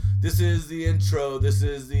This is the intro. This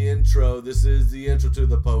is the intro. This is the intro to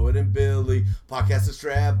the Poet and Billy podcast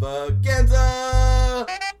extravaganza.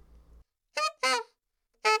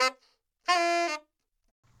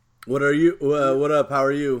 What are you? What up? How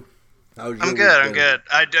are you? I'm good. I'm good.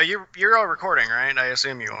 You're all recording, right? I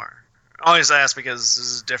assume you are. I always ask because this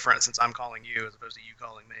is different since I'm calling you as opposed to you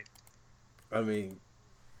calling me. I mean,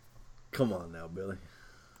 come on now, Billy.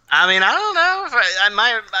 I mean, I don't know. If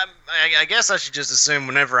I guess I should just assume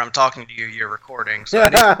whenever I'm talking to you, you're recording. So I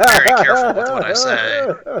need to be very careful with what I say.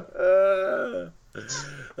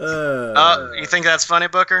 You think that's funny,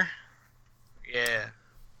 Booker? Yeah.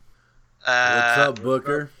 What's up,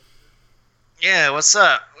 Booker? Yeah, what's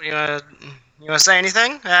up? You wanna say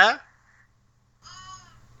anything? Huh?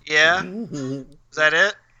 Yeah? Is that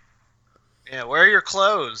it? Yeah, where are your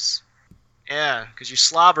clothes? Yeah, because you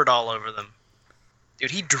slobbered all over them. Dude,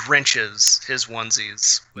 he drenches his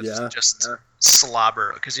onesies with just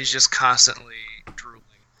slobber because he's just constantly drooling.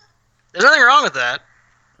 There's nothing wrong with that.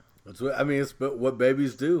 It's what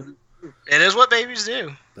babies do. It is what babies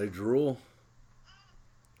do. They drool.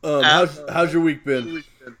 How's your week been?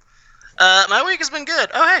 My week has been good.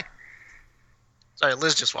 Oh, hey. Sorry,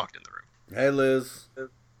 Liz just walked in the room. Hey, Liz.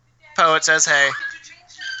 Poet says hey.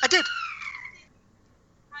 I did.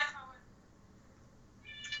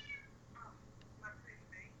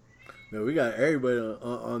 Man, we got everybody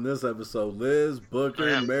on this episode. Liz,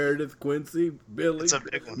 Booker, Meredith, Quincy, Billy, it's a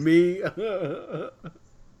big one. Me.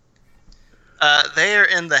 They are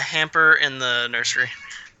in the hamper in the nursery.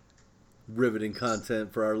 Riveting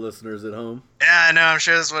content for our listeners at home. Yeah, I know. I'm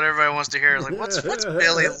sure that's what everybody wants to hear. Like, what's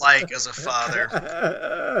Billy like as a father?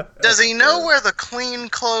 Does he know where the clean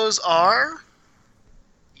clothes are?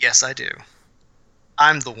 Yes, I do.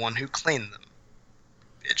 I'm the one who cleaned them.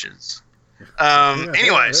 Bitches.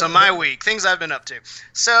 Anyway, so my week, things I've been up to.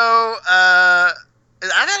 So, I've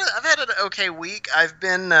had an okay week. I've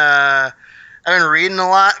been reading a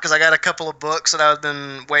lot because I got a couple of books that I've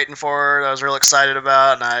been waiting for that I was real excited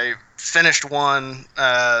about, and I finished one,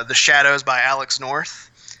 The Shadows by Alex North,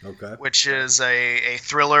 which is a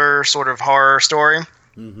thriller sort of horror story.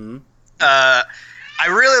 Mm-hmm. I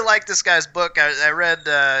really like this guy's book. I read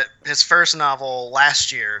his first novel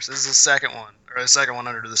last year, so this is the second one. Or the second one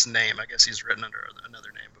under this name. I guess he's written under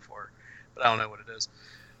another name before, but I don't know what it is.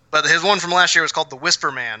 But his one from last year was called The Whisper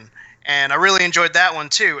Man, and I really enjoyed that one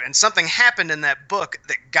too. And something happened in that book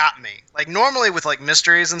that got me. Like normally with like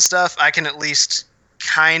mysteries and stuff, I can at least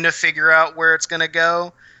kind of figure out where it's gonna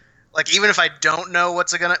go. Like even if I don't know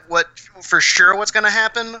what's gonna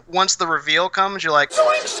happen, once the reveal comes, you're like,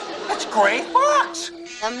 that's great books.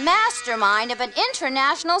 The mastermind of an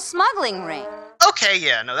international smuggling ring. Okay,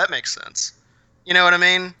 yeah, no, that makes sense. You know what I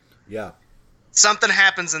mean? Yeah. Something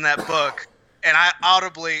happens in that book, and I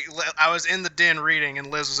was in the den reading, and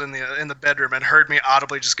Liz was in the bedroom and heard me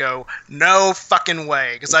audibly just go, "No fucking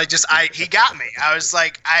way," because he got me. I was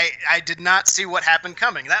like, I did not see what happened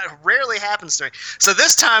coming. That rarely happens to me. So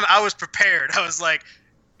this time I was prepared. I was like,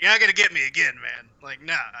 "You're not gonna get me again, man." Like,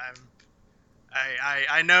 no,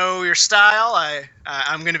 I know your style.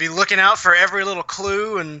 I'm gonna be looking out for every little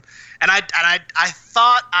clue and I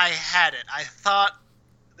thought I had it. I thought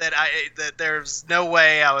that there's no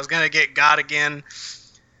way I was gonna get got again,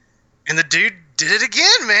 and the dude did it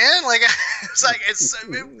again, man. Like it's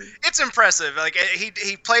impressive. Like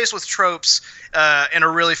he plays with tropes in a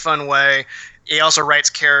really fun way. He also writes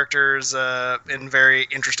characters in very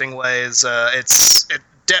interesting ways. They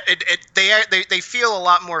feel a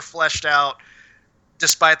lot more fleshed out,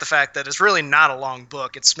 despite the fact that it's really not a long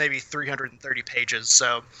book. It's maybe 330 pages.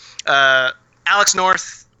 So, Alex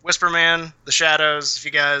North, Whisper Man, The Shadows, if you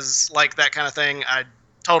guys like that kind of thing, I'd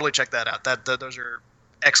totally check that out. Those are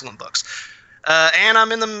excellent books. And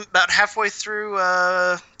I'm about halfway through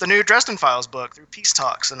the new Dresden Files book, through Peace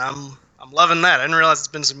Talks, and I'm loving that. I didn't realize it's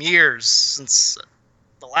been some years since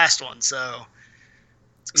the last one, so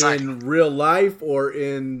it's exciting. In real life or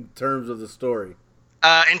in terms of the story?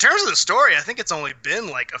 In terms of the story, I think it's only been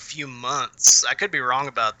like a few months. I could be wrong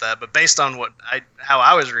about that, but based on how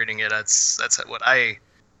I was reading it, that's what I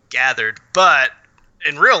gathered. But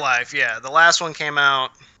in real life, yeah, the last one came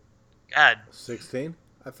out, 16,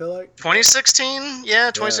 I feel like. 2016? Yeah,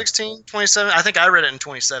 2016, 2017. I think I read it in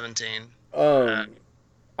 2017. I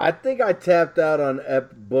think I tapped out on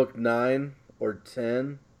book 9 or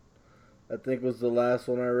 10. I think was the last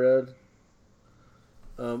one I read.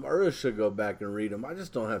 I really should go back and read them. I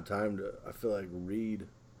just don't have time to, I feel like, read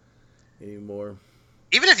anymore.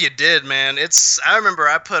 Even if you did, man, I remember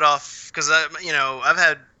I put off, because, I've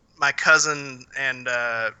had my cousin and,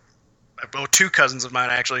 two cousins of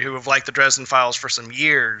mine, actually, who have liked the Dresden Files for some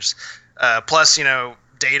years. Plus,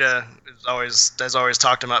 Data has always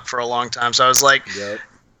talked him up for a long time. So I was like, Yep.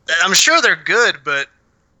 I'm sure they're good, but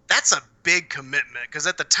that's a big commitment. Because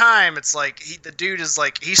at the time, it's like the dude is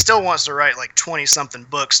like he still wants to write like 20-something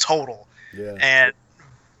books total. Yeah. And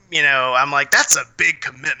I'm like, that's a big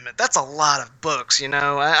commitment. That's a lot of books. I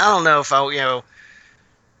don't know if I.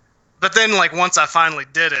 But then like once I finally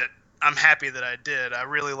did it, I'm happy that I did. I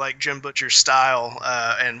really like Jim Butcher's style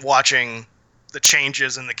and watching the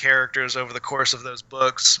changes in the characters over the course of those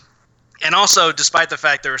books. And also, despite the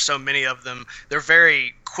fact there are so many of them, they're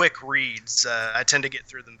very quick reads. I tend to get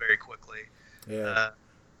through them very quickly. Yeah.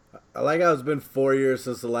 I like how it's been 4 years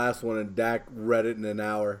since the last one, and Dak read it in an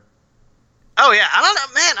hour. Oh, yeah. I don't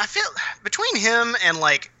know, man. I feel between him and,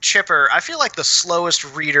 like, Chipper, I feel like the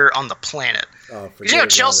slowest reader on the planet. Oh, forget about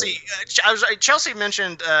Chelsea, it. Chelsea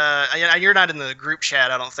mentioned, you're not in the group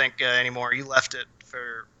chat, I don't think, anymore. You left it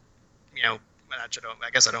for, I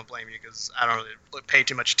guess I don't blame you because I don't really pay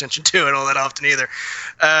too much attention to it all that often either.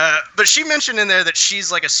 But she mentioned in there that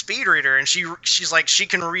she's like a speed reader, and she's like she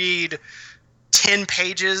can read 10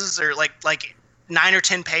 pages or like 9 or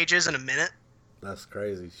 10 pages in a minute. That's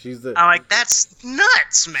crazy. I'm like, that's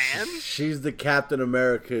nuts, man. She's the Captain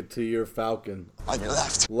America to your Falcon. On your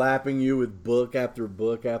left. Lapping you with book after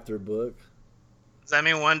book after book. Does that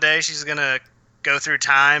mean one day she's gonna go through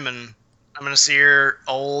time and I'm gonna see her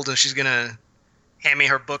old and she's gonna hand me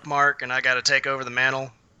her bookmark and I gotta take over the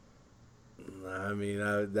mantle? I mean,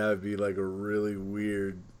 that would be like a really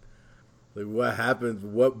weird. Like, what happens?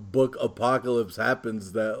 What book apocalypse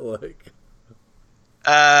happens that like?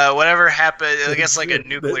 Whatever happened, I guess like a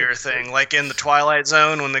nuclear thing, like in the Twilight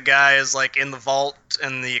Zone when the guy is like in the vault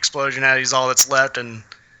and the explosion he's all that's left, and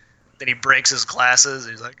then he breaks his glasses.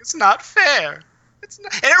 He's like, "It's not fair." It's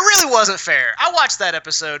not. And it really wasn't fair. I watched that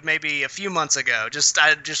episode maybe a few months ago.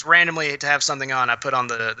 I just randomly to have something on, I put on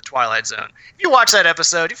the Twilight Zone. If you watch that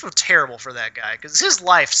episode, you feel terrible for that guy because his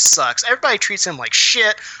life sucks. Everybody treats him like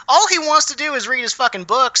shit. All he wants to do is read his fucking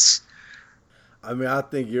books. I mean, I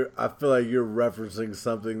feel like you're referencing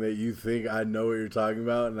something that you think I know what you're talking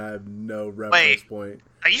about, and I have no reference point.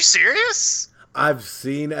 Are you serious? I've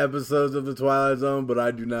seen episodes of the Twilight Zone, but I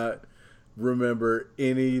do not remember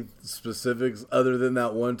any specifics other than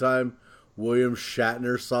that one time William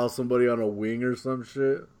Shatner saw somebody on a wing or some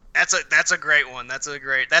shit. That's a great one. That's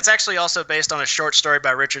actually also based on a short story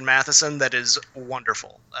by Richard Matheson that is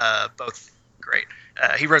wonderful. Both great.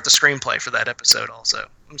 He wrote the screenplay for that episode also.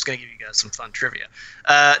 I'm just gonna give you guys some fun trivia.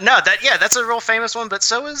 That's a real famous one, but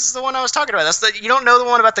so is the one I was talking about. You don't know the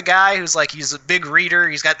one about the guy who's like he's a big reader.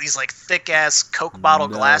 He's got these like thick ass Coke bottle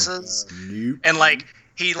glasses, Nope. and like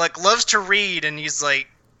he like loves to read, and he's like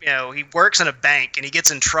he works in a bank, and he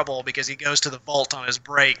gets in trouble because he goes to the vault on his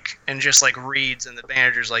break and just like reads, and the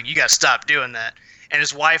manager's like, "You gotta stop doing that." And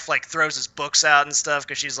his wife like throws his books out and stuff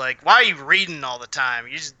because she's like, "Why are you reading all the time?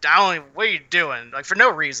 What are you doing? Like for no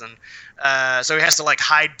reason." So he has to like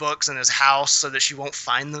hide books in his house so that she won't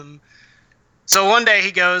find them. So one day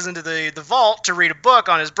he goes into the vault to read a book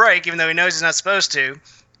on his break, even though he knows he's not supposed to.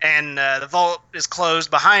 And the vault is closed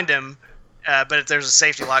behind him, but there's a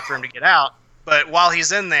safety lock for him to get out. But while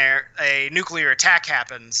he's in there, a nuclear attack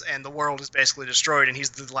happens, and the world is basically destroyed, and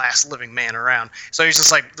he's the last living man around. So he's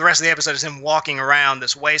just like, the rest of the episode is him walking around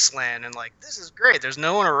this wasteland, and like, this is great. There's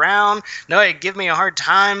no one around. Nobody give me a hard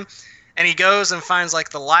time. And he goes and finds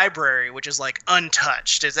like the library, which is like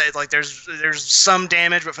untouched. Is that like there's some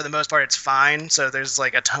damage, but for the most part, it's fine. So there's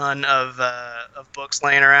like a ton of books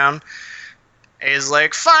laying around. He's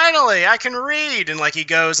like, finally, I can read. And like he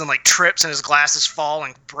goes and like trips and his glasses fall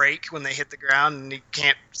and break when they hit the ground, and he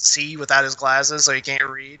can't see without his glasses, so he can't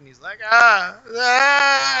read. And he's like,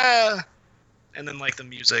 ah. And then like the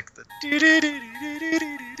music, the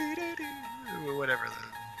whatever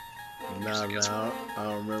the music is. No, I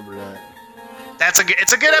don't remember that.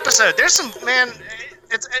 It's a good episode. There's some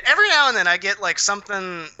it's every now and then I get like some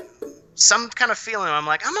kind of feeling. I'm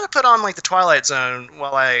like, I'm gonna put on like the Twilight Zone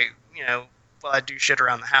while I do shit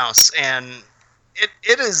around the house, and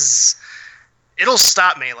it'll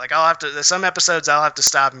stop me. Like there's some episodes I'll have to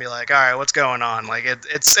stop and be like, all right, what's going on? Like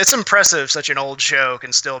it's impressive such an old show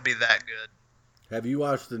can still be that good. Have you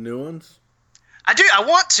watched the new ones? I do. I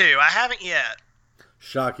want to. I haven't yet.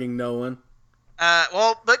 Shocking no one.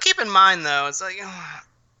 But keep in mind though, it's like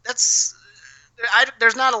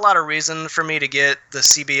there's not a lot of reason for me to get the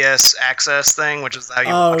CBS Access thing, which is how you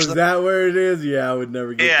watch them. Is that where it is? Yeah, I would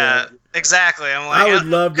never get that. Exactly. I'm like, I would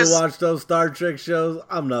love to watch those Star Trek shows.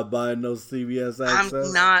 I'm not buying no CBS Access.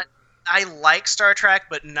 I'm not. I like Star Trek,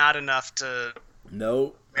 but not enough to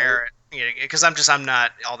merit. Because I'm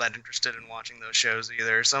not all that interested in watching those shows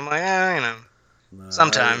either. So I'm like,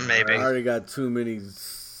 sometime maybe. I already got too many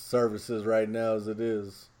services right now as it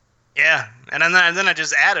is. Yeah, and then I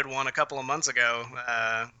just added one a couple of months ago,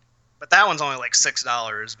 but that one's only like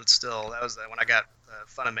 $6. But still, that was when I got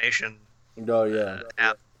Funimation. Oh yeah,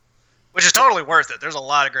 app, which is totally worth it. There's a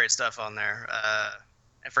lot of great stuff on there,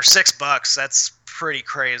 and for $6, that's pretty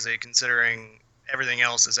crazy considering everything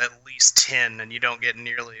else is at least 10, and you don't get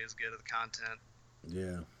nearly as good of the content.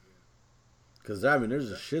 Yeah. Because, I mean,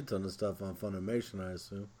 there's a shit ton of stuff on Funimation, I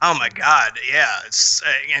assume. Oh, my God, yeah. It's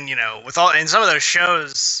and, you know, and some of those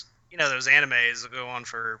shows, you know, those animes go on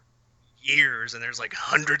for years, and there's, like,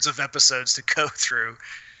 hundreds of episodes to go through.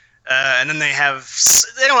 And then they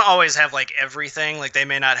don't always have, like, everything. Like, they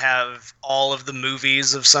may not have all of the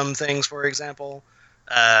movies of some things, for example.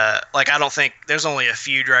 Like, I don't think there's only a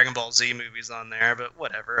few Dragon Ball Z movies on there, but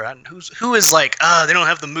whatever. Who is like, they don't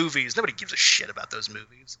have the movies. Nobody gives a shit about those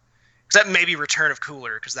movies. Except maybe Return of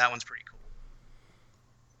Cooler, because that one's pretty cool.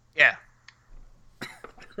 Yeah.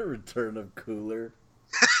 Return of Cooler.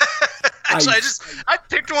 Actually, I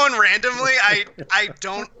picked one randomly. I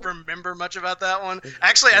don't remember much about that one.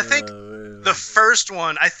 Actually, I think the first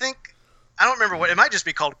one, I don't remember what, it might just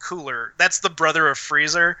be called Cooler. That's the brother of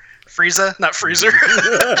Frieza, not Freezer.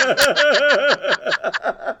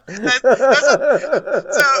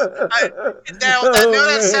 I know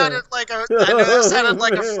that sounded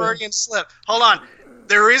like a Freudian slip. Hold on.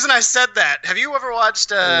 The reason I said that, have you ever watched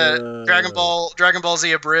Dragon Ball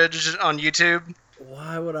Z Abridged on YouTube?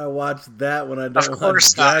 Why would I watch that when I don't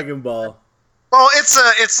watch Dragon Ball? Well,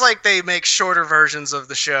 it's like they make shorter versions of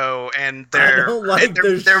the show, and I don't like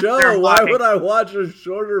the show. Why would I watch a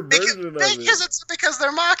shorter version of it? Because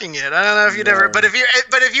they're mocking it. I don't know if you'd ever, but if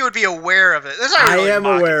you would be aware of it. I am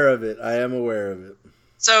aware of it.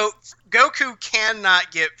 So Goku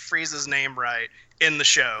cannot get Frieza's name right in the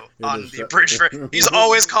show on the abridged. He's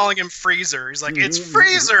always calling him Freezer. He's like, it's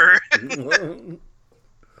Freezer.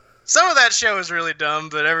 Some of that show is really dumb,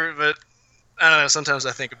 but I don't know. Sometimes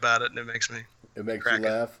I think about it and it makes me. It makes you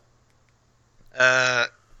laugh.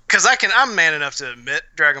 Because I'm man enough to admit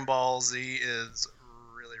Dragon Ball Z is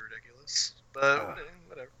really ridiculous, but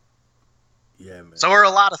whatever. Yeah, man. So are a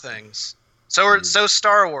lot of things. So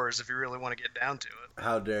Star Wars, if you really want to get down to it.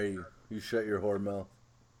 How dare you? You shut your whore mouth.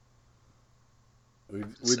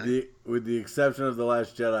 With the exception of The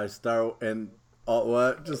Last Jedi,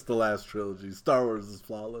 just the last trilogy. Star Wars is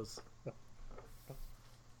flawless.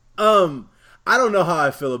 I don't know how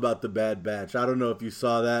I feel about the Bad Batch. I don't know if you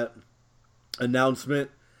saw that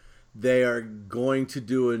announcement. They are going to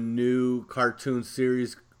do a new cartoon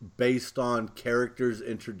series based on characters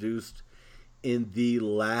introduced in the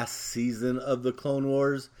last season of the Clone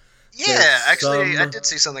Wars. Yeah, actually, I did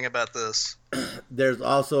see something about this. There's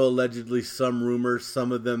also allegedly some rumors.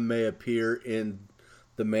 Some of them may appear in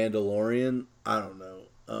The Mandalorian. I don't know.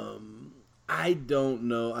 I don't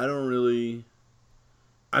know. I don't really...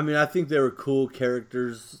 I mean, I think they were cool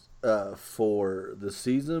characters for the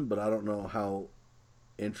season, but I don't know how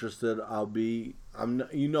interested I'll be.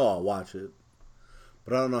 I'll watch it,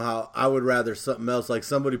 but I don't know how. I would rather something else. Like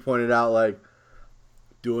somebody pointed out, like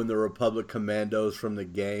doing the Republic Commandos from the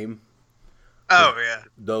game. Oh yeah,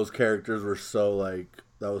 those characters were so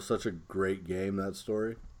that was such a great game. That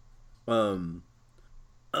story. Honestly,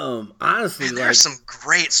 there's some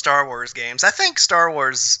great Star Wars games. I think Star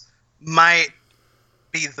Wars might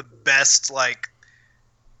be the best,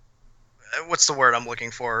 what's the word I'm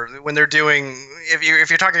looking for when they're doing, if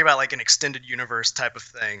you're talking about like an extended universe type of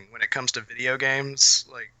thing when it comes to video games,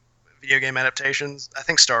 like video game adaptations. I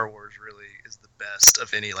think Star Wars really is the best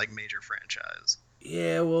of any like major franchise.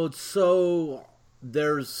 Yeah, well,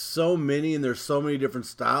 there's so many and there's so many different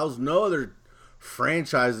styles. No other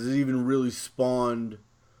franchises even really spawned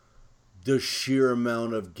the sheer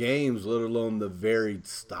amount of games, let alone the varied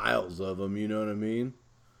styles of them. You know what I mean?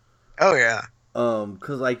 Oh yeah.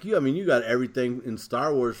 Cause you got everything in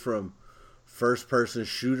Star Wars from first-person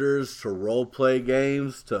shooters to role-play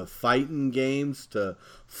games to fighting games to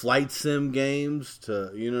flight sim games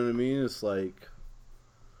to, you know what I mean? It's like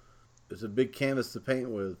it's a big canvas to paint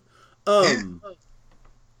with.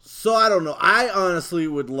 So I don't know. I honestly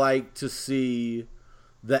would like to see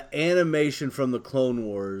the animation from the Clone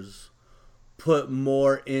Wars put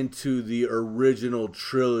more into the original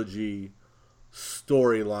trilogy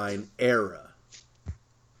storyline era.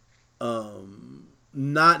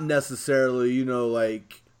 Not necessarily,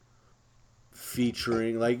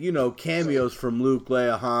 featuring, cameos from Luke,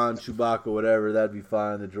 Leia, Han, Chewbacca, whatever, that'd be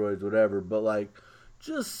fine, the droids, whatever, but,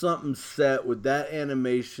 just something set with that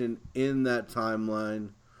animation in that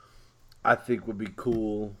timeline, I think would be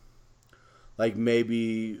cool.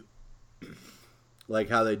 Maybe,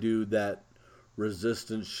 how they do that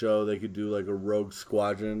Resistance show. They could do like a Rogue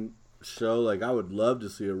Squadron show. Like, I would love to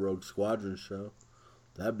see a Rogue Squadron show.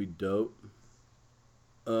 That'd be dope.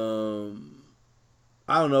 I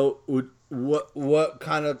don't know. What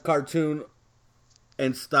kind of cartoon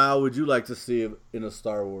and style would you like to see in a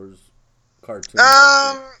Star Wars cartoon?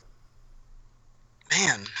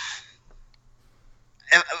 Man.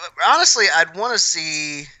 Honestly, I'd want to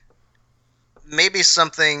see maybe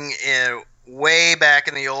something way back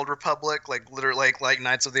in the Old Republic, like literally like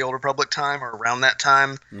Knights of the Old Republic time, or around that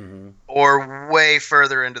time, or way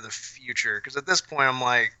further into the future. Because at this point, I'm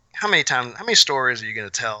like, how many stories are you going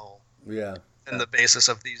to tell? Yeah. In the basis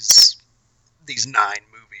of these 9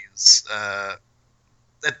 movies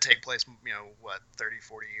that take place, 30,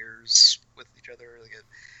 40 years with each other.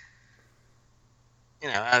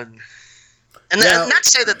 Not to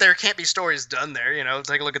say that there can't be stories done there.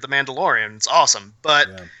 Take a look at The Mandalorian; it's awesome. But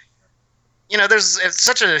it's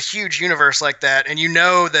such a huge universe like that, and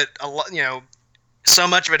that a lot, so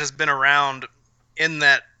much of it has been around in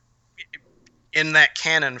that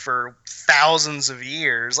canon for thousands of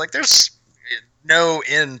years. Like, there's no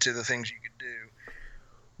end to the things you could do.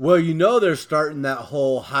 Well, they're starting that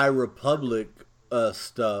whole High Republic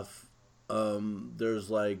stuff. There's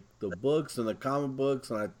like the books and the comic books,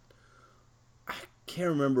 and I can't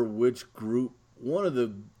remember which group. One of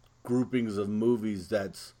the groupings of movies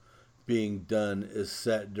that's being done is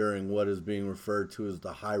set during what is being referred to as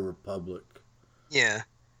the High Republic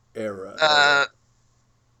era.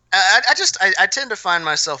 I tend to find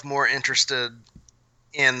myself more interested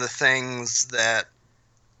in the things that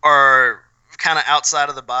are kind of outside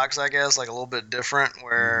of the box, I guess, like a little bit different.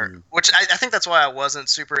 Which I think that's why I wasn't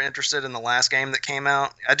super interested in the last game that came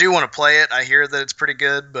out. I do want to play it. I hear that it's pretty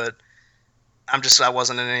good, but I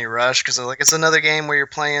wasn't in any rush because it's another game where you're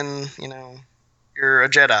playing, you're a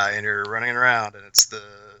Jedi and you're running around, and it's the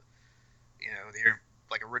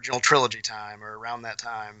like original trilogy time or around that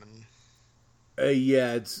time. And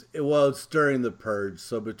it's during the Purge,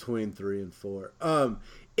 so between 3 and 4.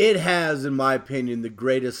 It has, in my opinion, the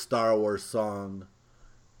greatest Star Wars song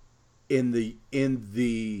in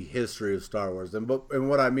the history of Star Wars. And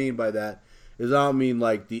what I mean by that is, I don't mean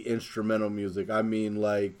like the instrumental music. I mean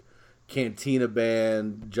like Cantina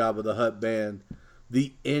Band, Jabba the Hutt Band.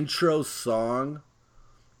 The intro song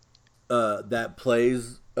that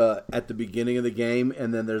plays at the beginning of the game,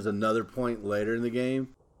 and then there's another point later in the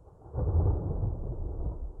game.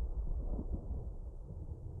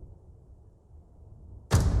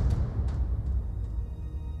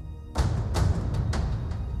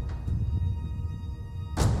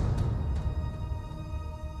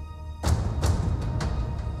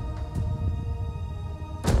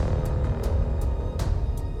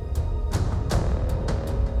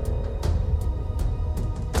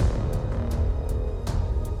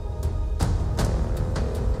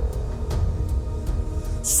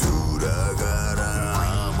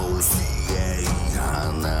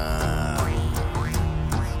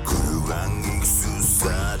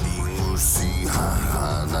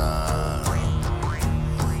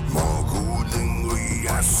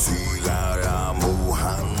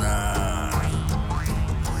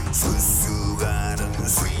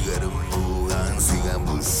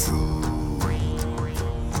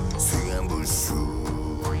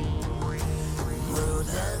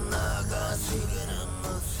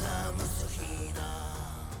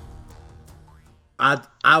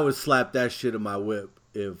 I would slap that shit in my whip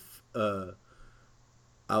if I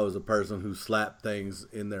was a person who slapped things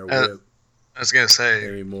in their whip. I was gonna say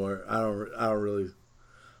anymore. I'm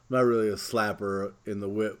not really a slapper in the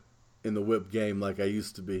whip game like I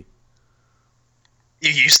used to be.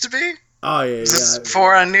 You used to be? Oh yeah. Was this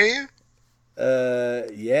before I knew you?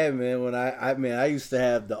 Yeah, man. When I used to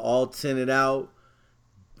have the all tinted out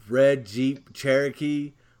red Jeep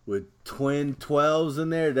Cherokee with twin 12s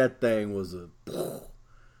in there. That thing was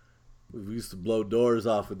we used to blow doors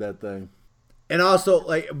off with that thing. And also,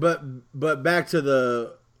 but back to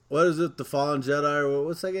the, what is it, the Fallen Jedi, or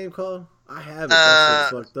what's that game called? I have it.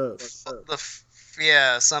 That's fucked up.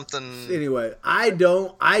 Something. Anyway, I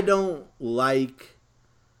don't like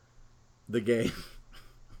the game.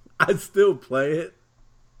 I still play it.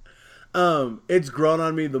 It's grown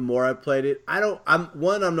on me the more I played it. I'm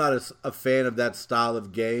not a fan of that style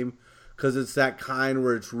of game, because it's that kind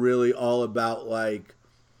where it's really all about like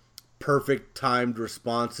perfect timed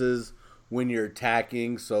responses when you're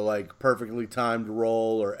attacking. So like perfectly timed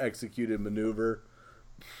roll or executed maneuver.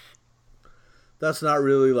 That's not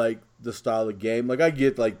really like the style of game. Like, I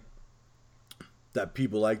get like that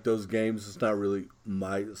people like those games. It's not really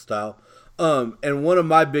my style. And one of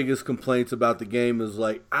my biggest complaints about the game is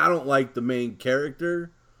like, I don't like the main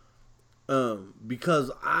character. Because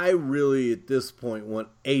I really at this point want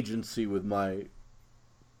agency with my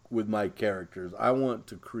characters. I want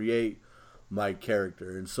to create my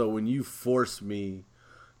character, and so when you force me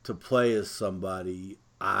to play as somebody,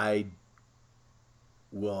 I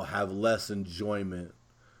will have less enjoyment.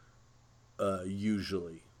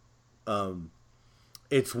 Usually,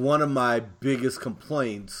 it's one of my biggest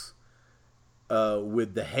complaints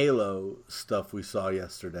with the Halo stuff we saw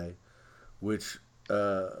yesterday, which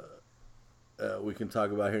we can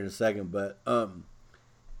talk about here in a second. But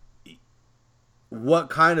what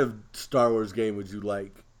kind of Star Wars game would you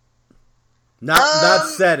like? Not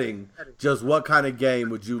setting, just what kind of game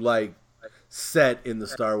would you like set in the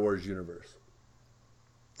Star Wars universe?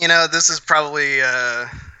 You know, this is probably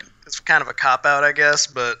it's kind of a cop out, I guess,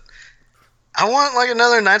 but I want like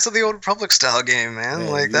another Knights of the Old Republic style game,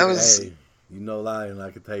 man. Like that was. Hey, you know, lying.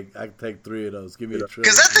 I could take 3 of those. Give me a trilogy.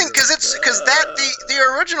 Because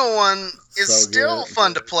the original one is So still good.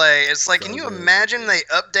 fun to play. It's like, So can you good. imagine they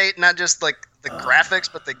update not just like the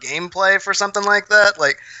graphics but the gameplay for something like that?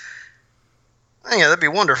 Like, yeah, that'd be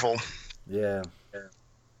wonderful. Yeah.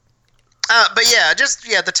 But yeah,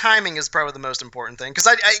 the timing is probably the most important thing. Because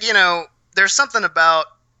I there's something about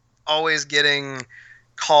always getting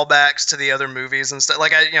callbacks to the other movies and stuff.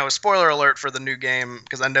 Like, spoiler alert for the new game,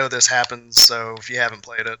 because I know this happens, so if you haven't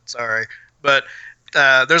played it, sorry. But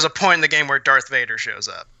there's a point in the game where Darth Vader shows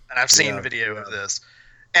up, and I've seen video of this.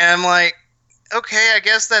 And I'm like, okay, I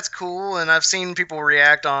guess that's cool, and I've seen people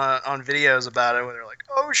react on videos about it where they're like,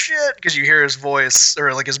 oh shit, because you hear his voice,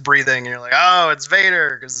 or like his breathing, and you're like, oh, it's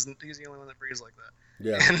Vader, because he's the only one that breathes like that.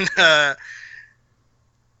 Yeah.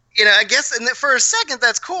 And, I guess for a second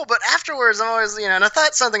that's cool, but afterwards I'm always, and I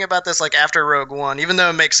thought something about this like after Rogue One, even though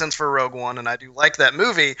it makes sense for Rogue One, and I do like that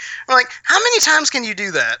movie. I'm like, how many times can you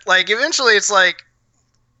do that? Like, eventually it's like,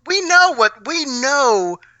 we know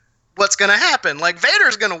what's going to happen. Like,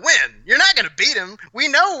 Vader's going to win. You're not going to beat him. We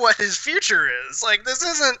know what his future is. Like, this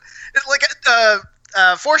isn't like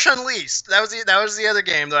Force Unleashed. That was the other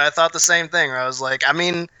game that I thought the same thing. Where I was like, I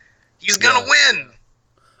mean, he's going to win.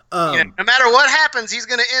 No matter what happens, he's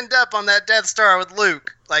going to end up on that Death Star with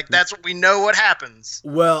Luke. Like, that's what we know what happens.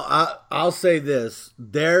 Well, I'll say this.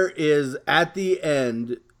 There is, at the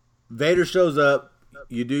end, Vader shows up,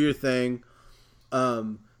 you do your thing.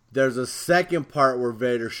 There's a second part where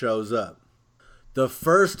Vader shows up. The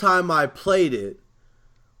first time I played it,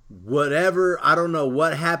 I don't know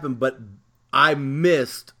what happened, but I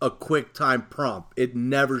missed a QuickTime prompt. It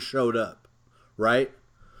never showed up, right?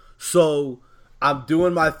 So I'm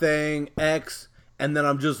doing my thing, X, and then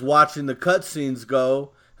I'm just watching the cutscenes go,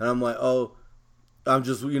 and I'm like, oh, I'm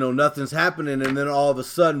just, nothing's happening, and then all of a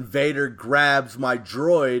sudden Vader grabs my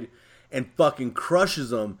droid and fucking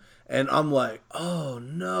crushes him, and I'm like, oh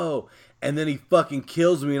no, and then he fucking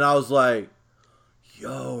kills me, and I was like,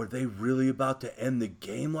 yo, are they really about to end the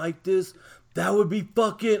game like this? That would be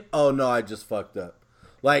fucking, oh no, I just fucked up.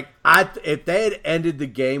 Like, if they had ended the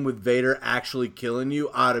game with Vader actually killing you,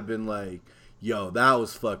 I'd have been like, yo, that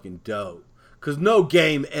was fucking dope. Because no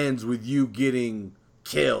game ends with you getting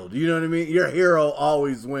killed. You know what I mean? Your hero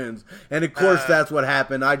always wins. And of course, that's what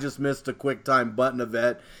happened. I just missed a QuickTime button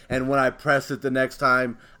event. And when I pressed it the next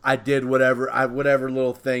time, I did whatever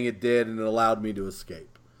little thing it did, and it allowed me to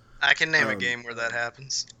escape. I can name a game where that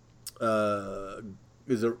happens. Hold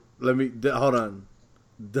on.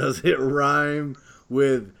 Does it rhyme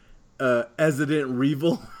with Resident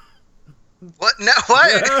Evil? What? No,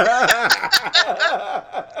 what?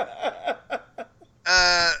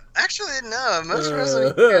 Actually, no. Most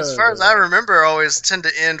Resident Evil, as far as I remember, always tend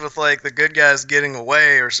to end with like the good guys getting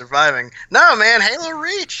away or surviving. No, man, Halo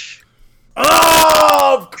Reach.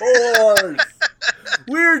 Oh, of course.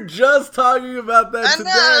 We're just talking about that today.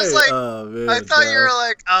 I was like, oh, man, I thought you were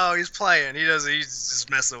like, oh, he's playing. He's just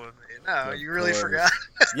messing with me. No, you really forgot.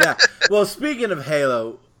 Yeah. Well, speaking of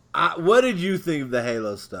Halo, what did you think of the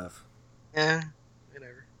Halo stuff? Yeah,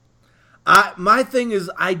 whatever. My thing is,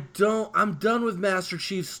 I'm done with Master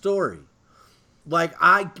Chief's story. Like,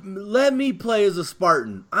 let me play as a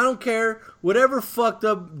Spartan. I don't care. Whatever fucked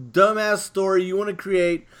up, dumbass story you want to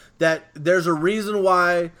create, that there's a reason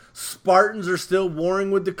why Spartans are still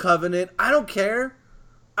warring with the Covenant. I don't care.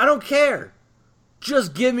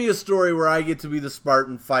 Just give me a story where I get to be the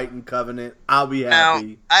Spartan fighting Covenant. I'll be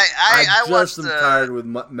happy. Now, I just am tired with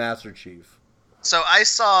Master Chief. So I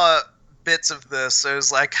saw bits of this. So it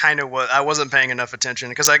was like kind of what I wasn't paying enough attention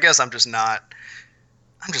because I guess I'm just not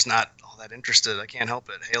all that interested. I can't help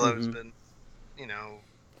it. Halo's been,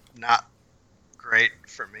 not great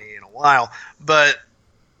for me in a while. But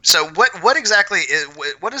so what exactly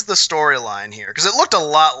what is the storyline here? Because it looked a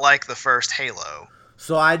lot like the first Halo.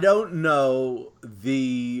 So I don't know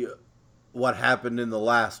what happened in the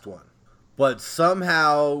last one, but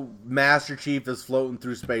somehow Master Chief is floating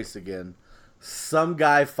through space again. Some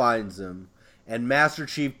guy finds him, and Master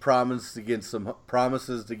Chief promises to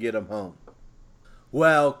get him home.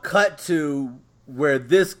 Well, cut to where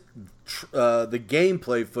the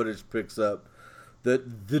gameplay footage picks up. The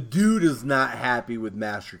dude is not happy with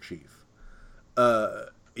Master Chief.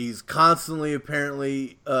 He's constantly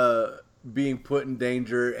apparently being put in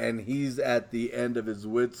danger, and he's at the end of his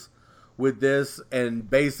wits with this. And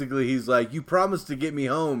basically, he's like, "You promised to get me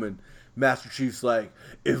home," and Master Chief's like,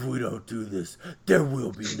 "If we don't do this, there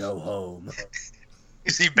will be no home."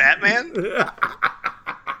 Is he Batman?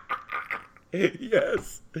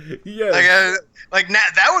 Yes.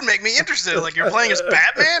 That would make me interested. Like, you're playing as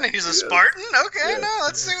Batman and he's a Spartan? Okay, no,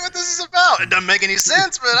 let's see what this is about. It doesn't make any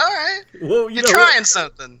sense, but all right. Well, you're trying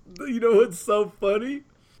something. You know what's so funny?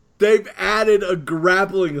 They've added a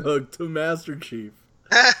grappling hook to Master Chief.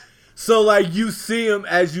 So, like, you see him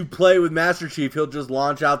as you play with Master Chief, he'll just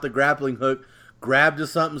launch out the grappling hook, grab to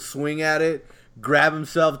something, swing at it, grab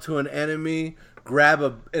himself to an enemy, grab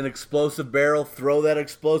an explosive barrel, throw that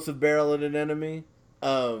explosive barrel at an enemy.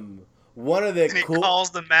 One of the and he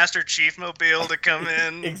calls the Master Chief mobile to come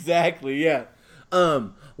in. Exactly, yeah.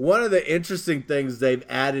 One of the interesting things they've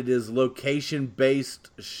added is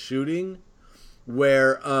location-based shooting,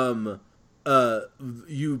 where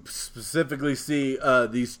you specifically see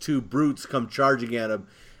these two brutes come charging at him,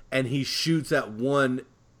 and he shoots at one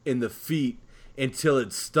in the feet until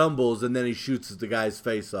it stumbles, and then he shoots the guy's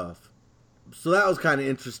face off. So that was kind of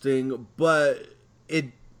interesting, but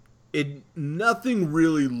it nothing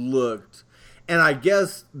really looked, and I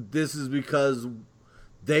guess this is because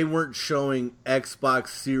they weren't showing Xbox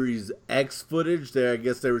Series X footage. I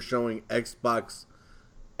guess they were showing Xbox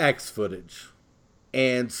X footage,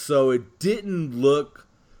 and so it didn't look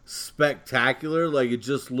spectacular. Like, it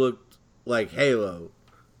just looked like Halo.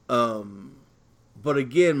 But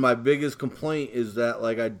again, my biggest complaint is that,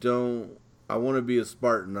 like, I want to be a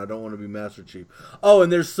Spartan. I don't want to be Master Chief. Oh,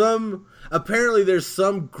 and apparently there's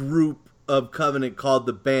some group of Covenant called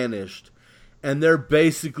the Banished, and they're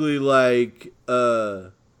basically like,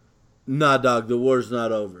 nah, dog, the war's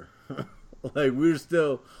not over. Like,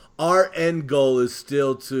 our end goal is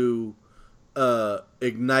still to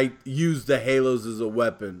use the Halos as a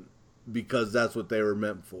weapon, because that's what they were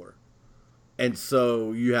meant for. And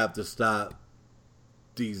so you have to stop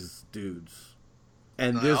these dudes.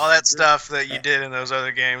 And all that stuff that you did in those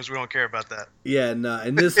other games, we don't care about that. Yeah, no.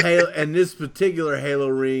 And this this particular Halo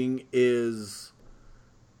ring has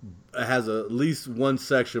at least one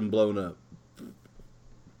section blown up.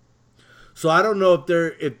 So I don't know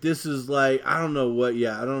if this is like, I don't know what.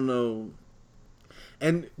 Yeah, I don't know.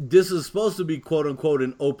 And this is supposed to be quote unquote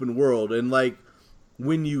an open world, and like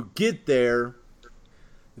when you get there,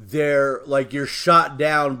 you're shot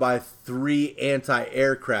down by 3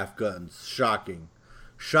 anti-aircraft guns.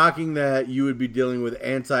 Shocking that you would be dealing with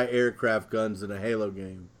anti-aircraft guns in a Halo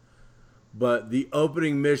game. But the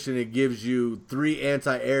opening mission, it gives you 3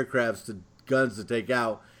 anti-aircraft guns to take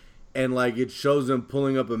out. And, like, it shows them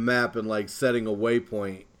pulling up a map and, like, setting a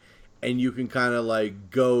waypoint. And you can kind of,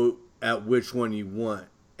 like, go at which one you want.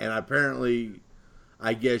 And apparently,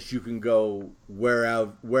 I guess you can go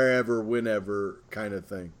wherever, whenever kind of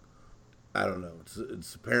thing. I don't know.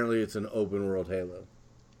 Apparently it's an open world Halo.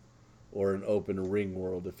 Or an open ring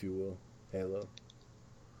world, if you will, Halo.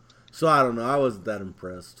 So I don't know. I wasn't that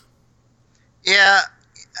impressed. Yeah,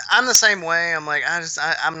 I'm the same way. I'm like,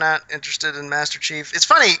 I'm not interested in Master Chief. It's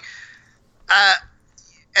funny.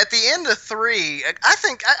 At the end of 3, I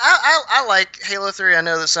think I like Halo 3. I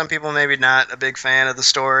know that some people maybe not a big fan of the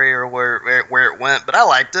story or where it went, but I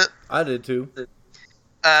liked it. I did too.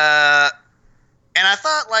 And I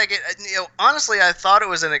thought, like, honestly, I thought it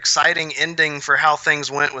was an exciting ending for how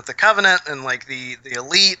things went with the Covenant and, like, the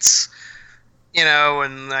elites,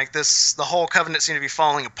 and, like, the whole Covenant seemed to be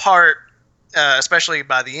falling apart, especially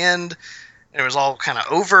by the end. It was all kind of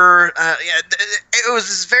over. It was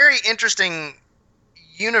this very interesting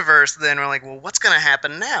universe then. We're like, well, what's going to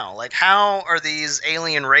happen now? Like, how are these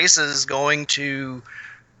alien races going to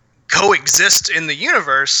coexist in the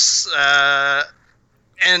universe?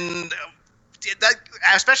 And that,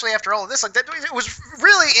 especially after all of this, like, that, it was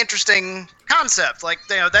really interesting concept. Like,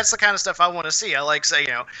 that's the kind of stuff I want to see. I like, say,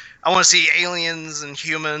 I want to see aliens and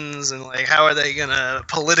humans, and, like, how are they gonna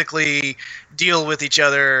politically deal with each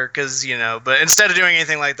other? Because but instead of doing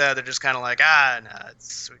anything like that, they're just kind of like,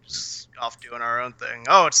 we're just off doing our own thing.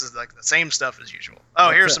 Oh, it's just like the same stuff as usual.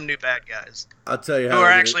 Oh, here's some new bad guys. I'll tell you who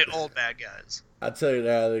are actually old bad guys. I'll tell you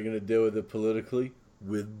how they're gonna deal with it politically,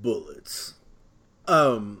 with bullets.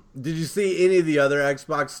 Did you see any of the other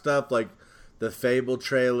Xbox stuff, like the Fable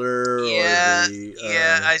trailer? Yeah, or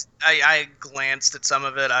the, I glanced at some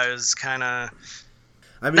of it. I was kind of.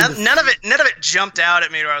 I mean, none of it jumped out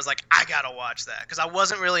at me where I was like, I gotta watch that, because I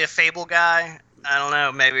wasn't really a Fable guy. I don't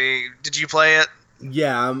know. Maybe did you play it?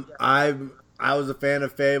 Yeah, I was a fan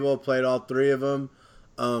of Fable. Played all 3 of them.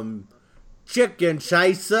 Chicken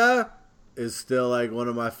Chaser is still like one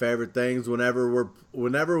of my favorite things. Whenever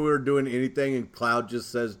we're doing anything and Cloud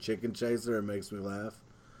just says Chicken Chaser, it makes me laugh.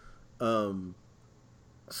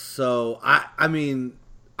 So I mean,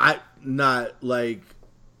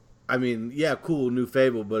 yeah, cool, new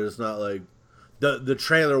Fable, but it's not like the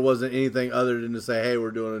trailer wasn't anything other than to say, hey,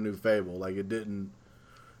 we're doing a new Fable. Like, it didn't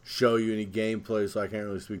show you any gameplay, so I can't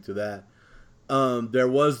really speak to that. There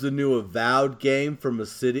was the new Avowed game from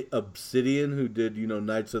Obsidian, who did,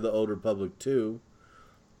 Knights of the Old Republic 2.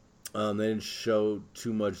 They didn't show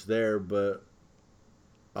too much there, but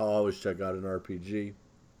I'll always check out an RPG.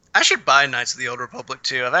 I should buy Knights of the Old Republic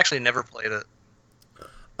 2. I've actually never played it.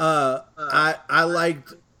 I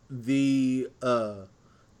liked the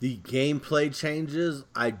gameplay changes.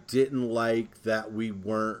 I didn't like that we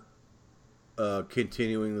weren't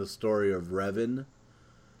continuing the story of Revan.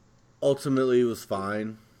 Ultimately, it was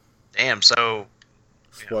fine. Damn, so...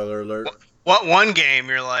 Spoiler alert. What one game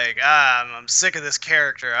you're like, I'm sick of this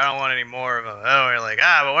character. I don't want any more of him. Oh, you're like,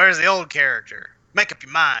 but where's the old character? Make up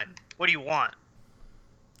your mind. What do you want?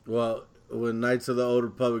 Well, when Knights of the Old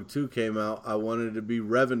Republic 2 came out, I wanted it to be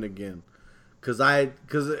Revan again. Because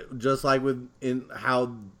just like in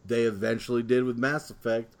how they eventually did with Mass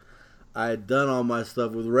Effect, I had done all my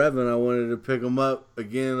stuff with Revan. I wanted to pick him up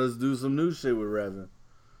again. Let's do some new shit with Revan.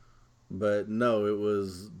 But no, it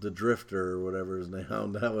was the Drifter or whatever his name.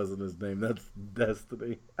 That wasn't his name. That's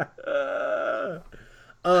Destiny.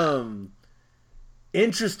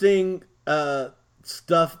 Interesting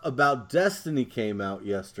stuff about Destiny came out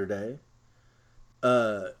yesterday.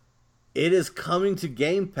 It is coming to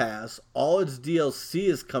Game Pass. All its DLC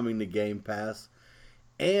is coming to Game Pass.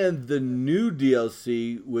 And the new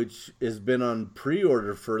DLC, which has been on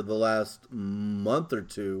pre-order for the last month or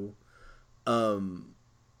two,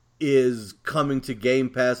 is coming to Game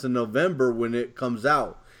Pass in November when it comes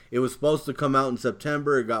out. It was supposed to come out in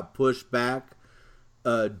September. It got pushed back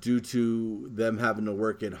due to them having to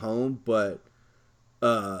work at home. But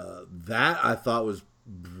that I thought was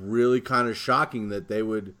really kind of shocking, that they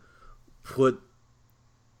would put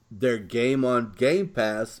their game on Game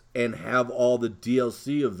Pass and have all the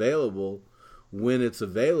DLC available when it's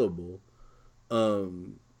available.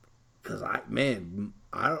 Because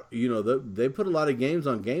they put a lot of games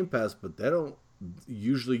on Game Pass, but they don't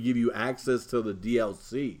usually give you access to the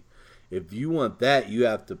DLC. If you want that, you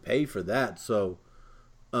have to pay for that. So,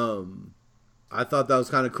 I thought that was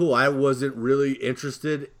kind of cool. I wasn't really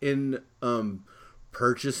interested in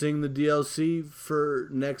purchasing the DLC for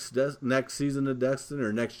next season of Destiny,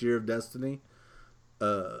 or next year of Destiny.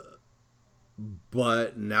 But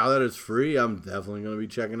now that it's free, I'm definitely going to be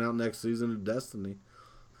checking out next season of Destiny.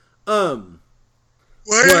 You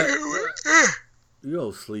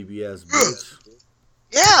old sleepy ass bitch.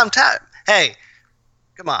 Yeah, I'm tired. Hey,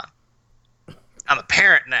 come on. I'm a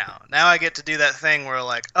parent now. Now I get to do that thing where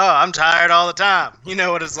like, oh, I'm tired all the time. You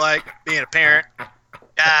know what it's like being a parent.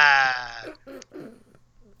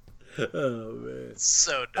 Oh man,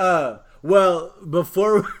 so dumb. Well,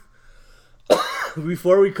 before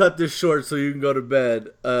we cut this short so you can go to bed,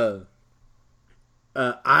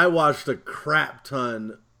 I watched a crap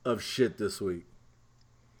ton of shit this week.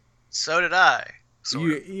 So did I.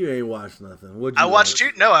 You ain't watched nothing. What'd I you watched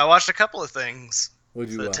watch? I watched a couple of things. What'd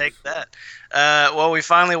you so watch? Take that. Well, we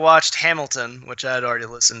finally watched Hamilton, which I had already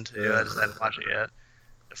listened to. Yeah. I just hadn't watched it yet.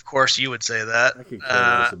 Of course, you would say that. I could care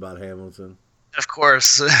less about Hamilton. Of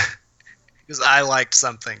course, because I liked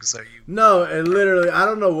something. So you. No, and literally, I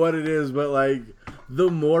don't know what it is, but like the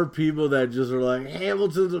more people that just are like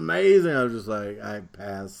Hamilton's amazing, I'm just like, I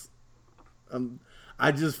pass.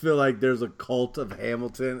 I just feel like there's a cult of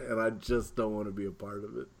Hamilton, and I just don't want to be a part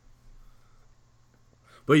of it.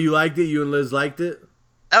 But you liked it? You and Liz liked it?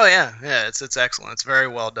 Oh, yeah. Yeah, it's excellent. It's very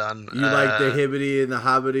well done. You like the hibbity and the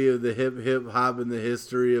hobbity of the hip hop and the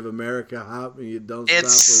history of America hop, and you don't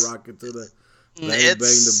stop or rock it to the bang bang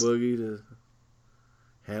the boogie to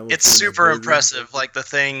Hamilton. It's super impressive, like the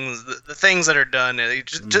things that are done. We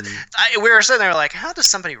were sitting there like, how does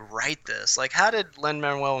somebody write this? Like, how did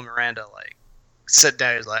Lin-Manuel Miranda like sit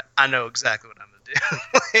down? He's like, I know exactly what I'm gonna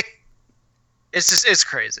do. It's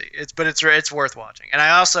crazy. It's worth watching. And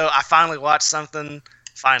I finally watched something.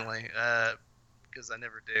 Finally, because I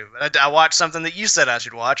never do. But I watched something that you said I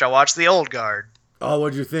should watch. I watched The Old Guard. Oh,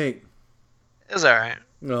 what'd you think? It was all right.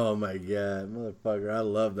 Oh my god, motherfucker! I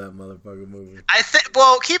love that motherfucker movie. I think.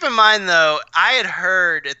 Well, keep in mind though, I had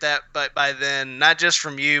heard at that, but by then, not just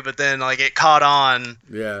from you, but then like it caught on.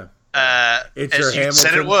 Yeah. It's as your you Hamilton.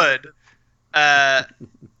 Said it would. That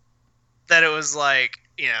it was like,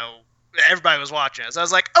 everybody was watching it. So I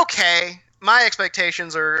was like, okay, my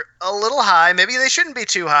expectations are a little high. Maybe they shouldn't be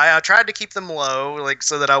too high. I tried to keep them low, like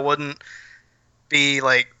so that I wouldn't be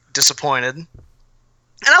like disappointed.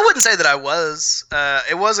 And I wouldn't say that I was.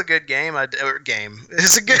 It was a good game.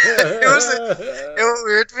 It's a good.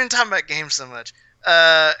 We've been talking about games so much.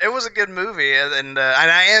 It was a good movie, and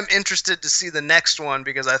I am interested to see the next one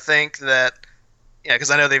because I think that,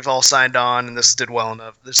 because I know they've all signed on, and this did well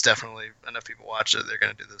enough. There's definitely enough people watch it. They're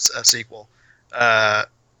going to do this sequel.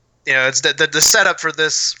 It's the setup for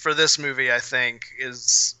this movie. I think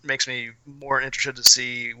makes me more interested to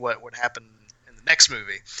see what would happen in the next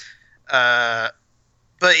movie.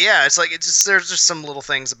 But yeah, there's just some little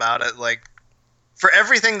things about it. Like for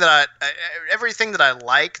everything that I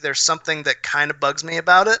like, there's something that kind of bugs me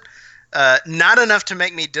about it. Not enough to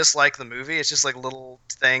make me dislike the movie. It's just like little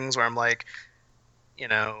things where I'm like,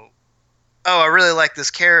 oh, I really like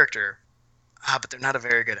this character. But they're not a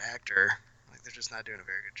very good actor. Like they're just not doing a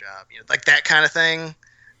very good job. Like that kind of thing.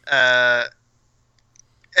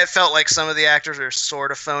 It felt like some of the actors are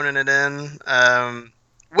sort of phoning it in.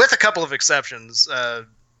 With a couple of exceptions,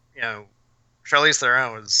 Charlize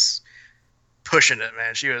Theron was pushing it,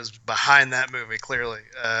 man. She was behind that movie, clearly.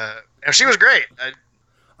 And she was great.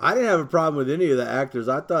 I didn't have a problem with any of the actors.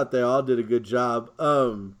 I thought they all did a good job.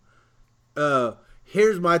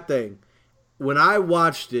 Here's my thing. When I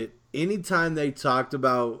watched it, anytime they talked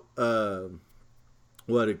about, a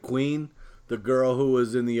queen, the girl who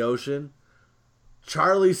was in the ocean,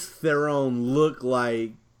 Charlize Theron looked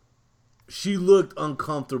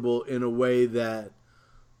uncomfortable in a way that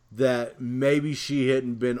maybe she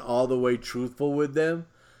hadn't been all the way truthful with them.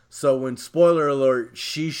 So when, spoiler alert,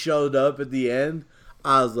 she showed up at the end,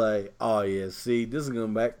 I was like, oh yeah, see, this is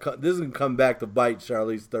gonna come back to bite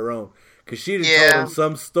Charlize Theron, because she told him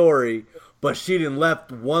some story, but she didn't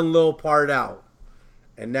left one little part out,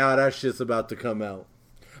 and now that shit's about to come out.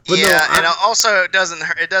 But and also it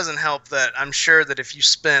doesn't help that I'm sure that if you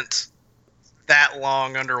spent that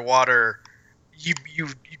long underwater, you'd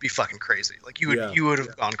be fucking crazy. Like you would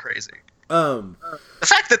have gone crazy. The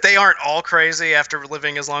fact that they aren't all crazy after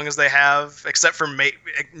living as long as they have, except for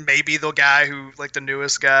maybe the guy who, like the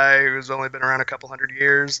newest guy who's only been around a couple hundred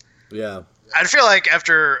years. Yeah, I'd feel like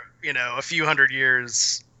after a few hundred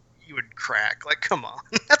years, you would crack. Like, come on,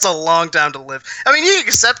 that's a long time to live. I mean, you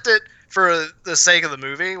accept it for the sake of the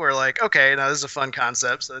movie. We're like, okay, now this is a fun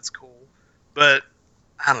concept, so that's cool. But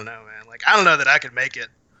I don't know, man. Like, I don't know that I could make it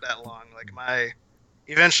that long. Like,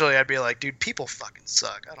 eventually I'd be like, dude, people fucking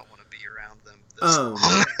suck. I don't want to be around them this long.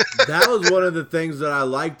 That was one of the things that I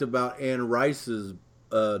liked about Anne Rice's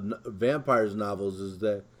vampires novels, is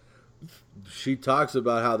that she talks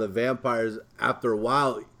about how the vampires, after a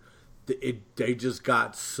while, they just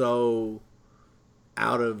got so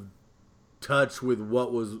out of touch with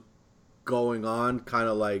what was going on, kind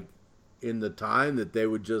of like in the time, that they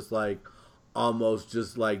would just like almost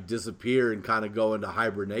just like disappear and kind of go into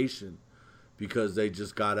hibernation, because they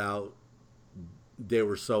just got out. They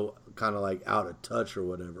were so kind of like out of touch or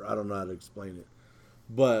whatever. I don't know how to explain it,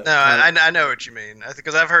 but no, I know what you mean.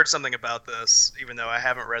 Because I've heard something about this, even though I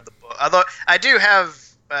haven't read the book. Although I do have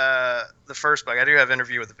the first book. I do have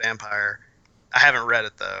Interview with the Vampire. I haven't read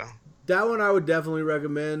it though. That one I would definitely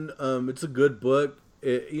recommend. It's a good book.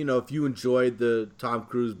 If you enjoyed the Tom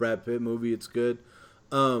Cruise Brad Pitt movie, it's good.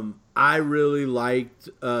 I really liked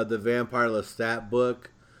the Vampire Lestat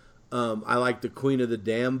book. I like the Queen of the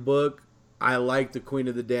Dam book. I like the Queen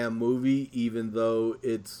of the Dam movie, even though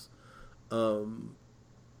it's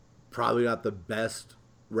probably not the best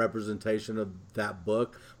representation of that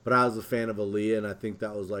book. But I was a fan of Aaliyah, and I think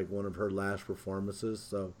that was like one of her last performances.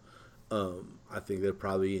 So I think that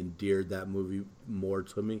probably endeared that movie more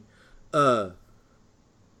to me.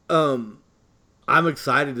 I'm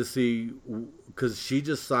excited to see, because she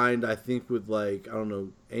just signed, I think, with like, I don't know,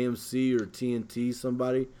 AMC or TNT,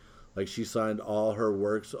 somebody. Like, she signed all her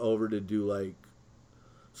works over to do like,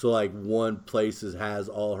 so like one place has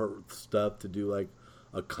all her stuff to do like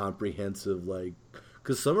a comprehensive, like,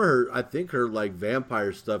 because some of her, I think her like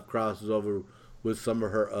vampire stuff crosses over with some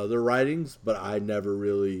of her other writings, but I never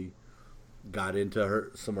really got into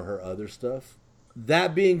some of her other stuff.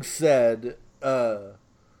 That being said,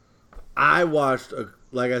 I watched,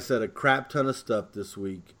 like I said, a crap ton of stuff this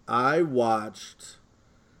week. I watched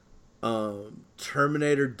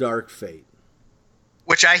Terminator Dark Fate.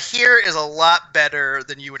 which I hear is a lot better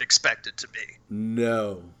than you would expect it to be.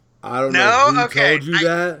 No. I don't No? know who Okay. told you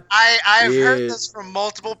that. I've heard this from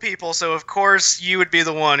multiple people, so of course you would be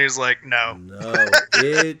the one who's like, no. No,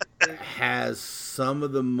 it has some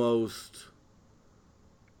of the most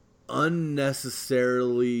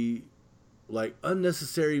unnecessary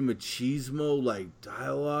machismo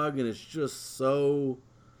dialogue, and it's just so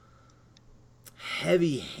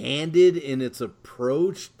heavy-handed in its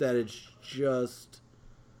approach that it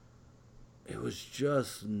was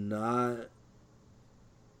just not,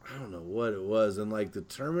 I don't know what it was. And the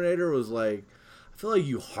Terminator was I feel like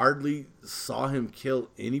you hardly saw him kill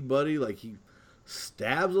anybody. He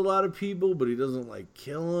stabs a lot of people, but he doesn't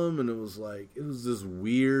kill them, and it was this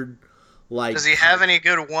weird Does he have any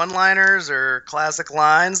good one-liners or classic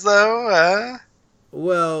lines though?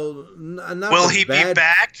 Well, not will he be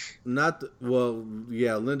back?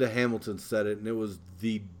 Yeah, Linda Hamilton said it, and it was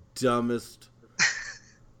the dumbest.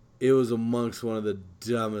 It was amongst one of the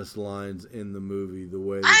dumbest lines in the movie, the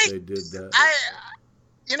way that they did that.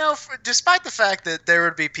 Despite the fact that there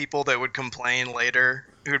would be people that would complain later,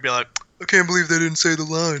 who would be like, I can't believe they didn't say the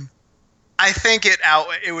line. I think it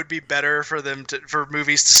would be better for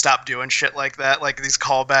movies to stop doing shit like that, these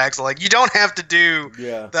callbacks. You don't have to do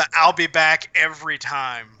the I'll be back every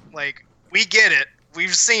time. We get it.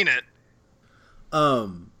 We've seen it.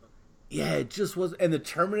 Yeah, it just was. And the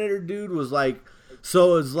Terminator dude was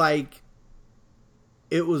so it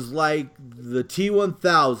was the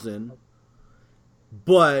T-1000,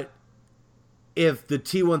 but if the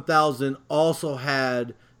T-1000 also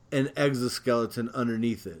had an exoskeleton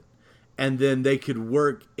underneath it, and then they could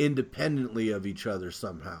work independently of each other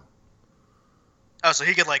somehow. Oh, so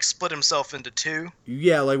he could split himself into two?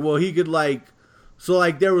 Yeah, he could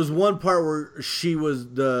so there was one part where she was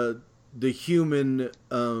the human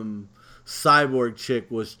cyborg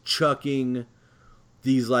chick was chucking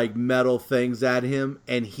these metal things at him,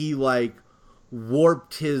 and he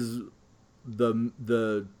warped the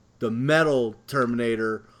metal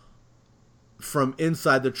Terminator from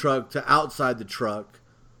inside the truck to outside the truck,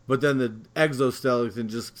 but then the exoskeleton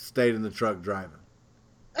just stayed in the truck driving.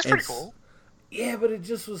 That's pretty cool. Yeah, but it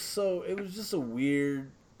just was so, it was just a weird,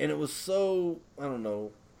 and it was so, I don't know.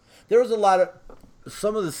 There was a lot of,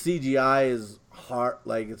 some of the CGI is hard,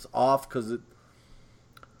 it's off because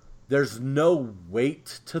there's no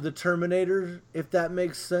weight to the Terminator, if that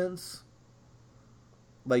makes sense.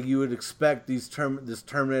 You would expect this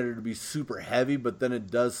Terminator to be super heavy, but then it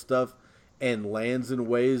does stuff and lands in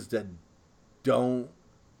ways that don't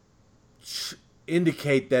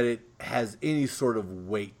indicate that it has any sort of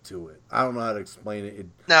weight to it. I don't know how to explain it.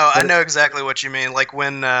 I know exactly what you mean.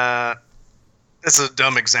 When it's a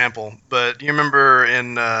dumb example, but you remember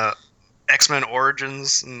in X-Men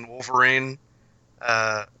Origins and Wolverine,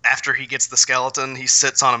 after he gets the skeleton, he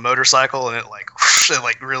sits on a motorcycle and it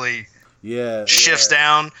really shifts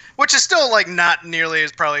down, which is still not nearly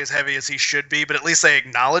probably as heavy as he should be, but at least they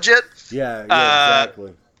acknowledge it. Yeah,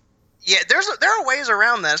 exactly. Yeah, there are ways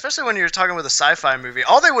around that, especially when you're talking with a sci-fi movie.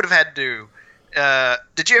 All they would have had to do.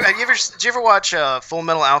 Did you ever watch Full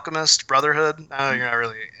Metal Alchemist Brotherhood? I know you're not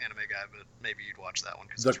really an anime guy, but maybe you'd watch that one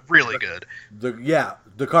because it's really good.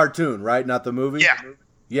 The cartoon, right? Not the movie.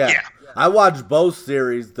 Yeah. I watched both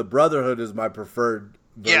series. The Brotherhood is my preferred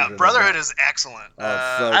version. Yeah, Brotherhood is excellent.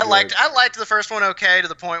 I liked the first one okay, to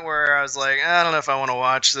the point where I was like, I don't know if I want to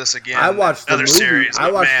watch this again. I watched the series.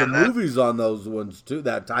 I watched the movies on those ones too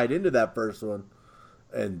that tied into that first one,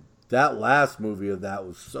 and that last movie of that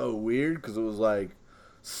was so weird because it was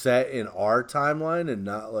set in our timeline and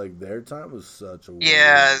not their time. It was such a weird.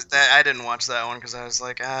 Yeah, I didn't watch that one because I was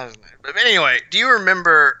like, I don't know. But anyway, do you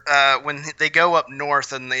remember when they go up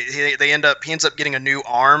north and he ends up getting a new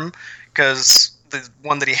arm because the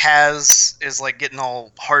one that he has is getting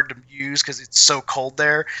all hard to use because it's so cold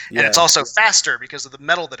there, and it's also faster because of the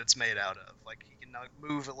metal that it's made out of. He can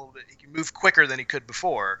move a little bit. He can move quicker than he could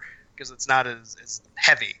before because it's not as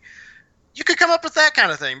heavy. You could come up with that kind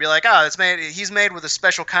of thing. Be like, he's made with a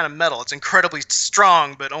special kind of metal. It's incredibly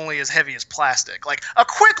strong, but only as heavy as plastic. A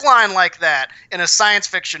quick line like that in a science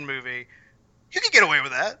fiction movie, you could get away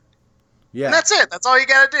with that. Yeah. And that's it. That's all you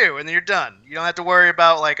got to do, and then you're done. You don't have to worry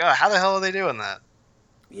about how the hell are they doing that?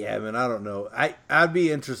 Yeah, man, I don't know. I'd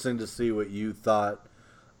be interesting to see what you thought.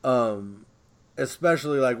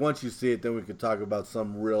 Especially once you see it, then we could talk about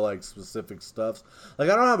some real specific stuff. I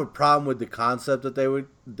don't have a problem with the concept that they were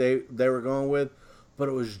going with, but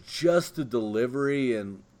it was just the delivery,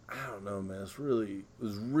 and I don't know, man. It was really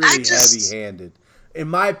heavy-handed. In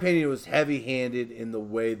my opinion, it was heavy-handed in the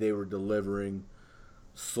way they were delivering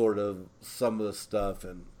sort of some of the stuff,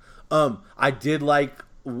 and I did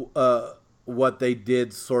what they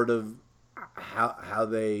did, sort of how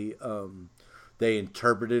they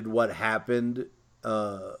interpreted what happened.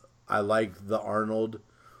 I like the Arnold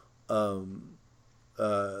in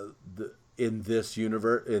this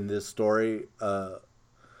universe, in this story. But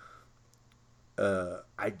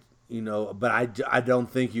I don't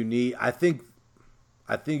think you need. I think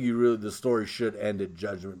you really, the story should end at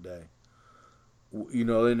Judgment Day. You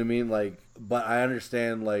know what I mean? Like, but I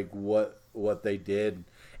understand like what they did,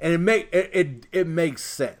 and it makes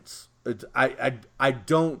sense. I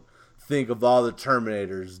don't think of all the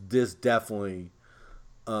Terminators, this definitely,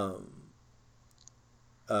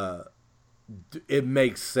 it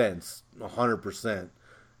makes sense 100%.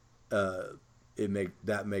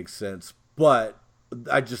 That makes sense, but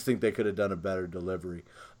I just think they could have done a better delivery.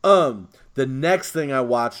 The next thing I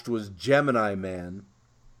watched was Gemini Man.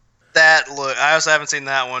 I also haven't seen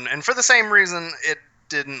that one, and for the same reason, it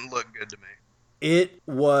didn't look good to me. It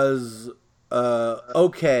was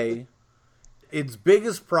okay. Its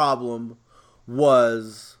biggest problem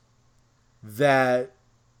was that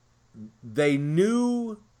they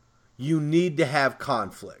knew you need to have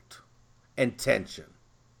conflict and tension,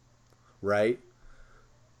 right?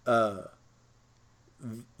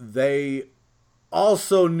 They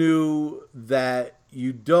also knew that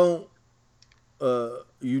you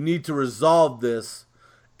need to resolve this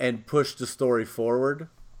and push the story forward.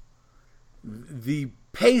 The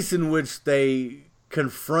pace in which they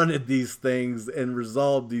confronted these things and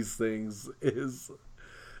resolved these things is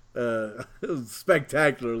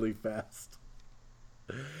spectacularly fast.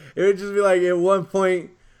 It would just be like, at one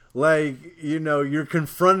point, like, you're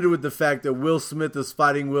confronted with the fact that Will Smith is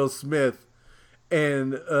fighting Will Smith,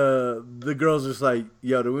 and the girl's just like,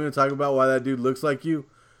 yo, do we want to talk about why that dude looks like you?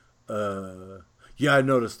 Yeah, I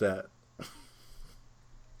noticed that.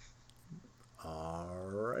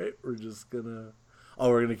 Alright, we're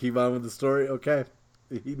gonna keep on with the story? Okay.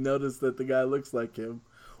 He noticed that the guy looks like him.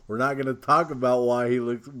 We're not gonna talk about why he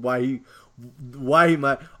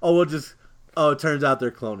might, it turns out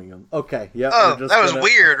they're cloning him. Okay, yeah. Oh, that was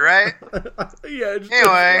weird, right? Yeah,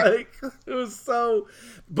 anyway. It was so...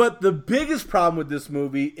 But the biggest problem with this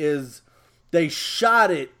movie is they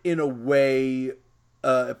shot it in a way,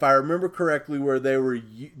 if I remember correctly, where they were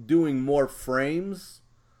doing more frames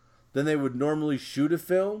than they would normally shoot a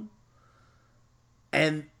film.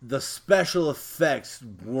 And the special effects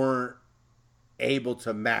weren't able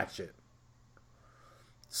to match it.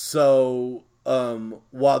 So,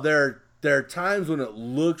 while there are times when it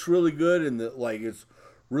looks really good and that, like, it's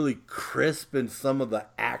really crisp in some of the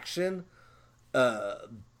action, the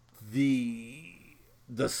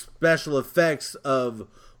special effects of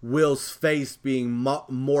Will's face being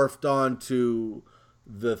morphed onto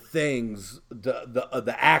the things,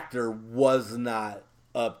 the actor was not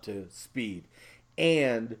up to speed.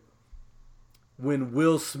 And when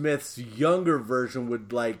Will Smith's younger version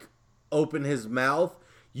would, like, open his mouth,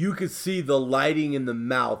 you could see the lighting in the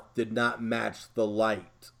mouth did not match the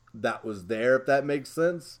light that was there, if that makes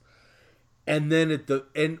sense. And then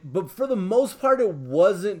but for the most part, it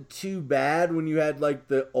wasn't too bad when you had, like,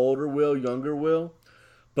 the older Will, younger Will.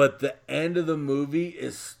 But the end of the movie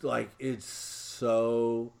is, like, it's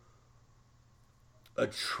so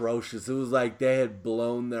atrocious. It was like they had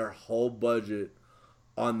blown their whole budget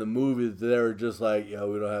on the movie. They were just like, we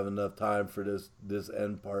don't have enough time for this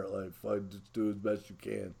end part. Like, fuck, just do as best you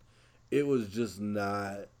can. It was just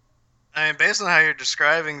not... I mean, based on how you're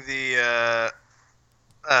describing the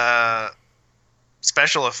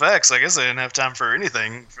special effects, I guess they didn't have time for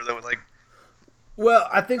anything for the, like... Well,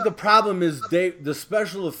 I think the problem is the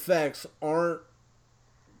special effects aren't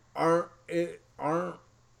I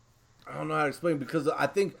don't know how to explain, because I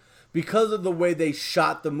think because of the way they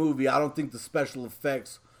shot the movie, I don't think the special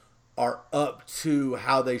effects are up to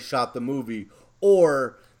how they shot the movie,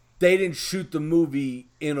 or they didn't shoot the movie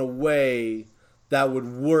in a way that would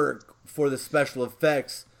work for the special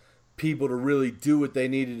effects people to really do what they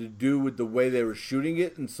needed to do with the way they were shooting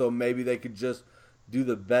it, and so maybe they could just do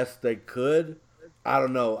the best they could. I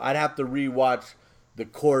don't know. I'd have to rewatch the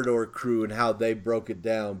Corridor Crew and how they broke it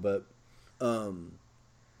down, but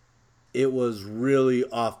it was really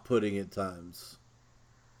off-putting at times.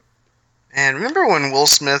 And remember when Will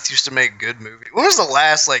Smith used to make good movies? When was the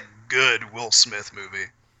last, like, good Will Smith movie?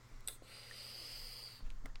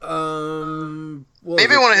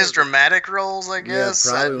 Maybe one of his dramatic roles, I guess.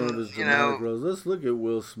 Yeah, probably one of his dramatic roles. Let's look at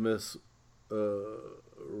Will Smith's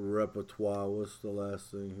repertoire. What's the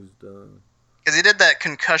last thing he's done? Because he did that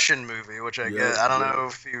Concussion movie, which I guess I don't know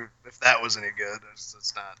if that was any good.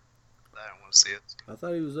 It's not. I don't want to see it. I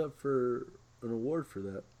thought he was up for an award for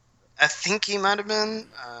that. I think he might have been,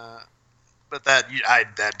 but that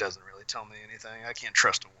doesn't really tell me anything. I can't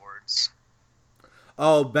trust awards.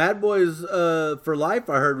 Oh, Bad Boys for Life,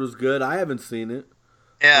 I heard was good. I haven't seen it.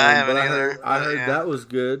 Yeah, I haven't but either. I heard that was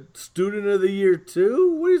good. Student of the Year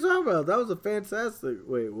 2? What are you talking about? That was a fantastic.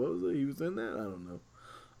 Wait, what was it? He was in that? I don't know.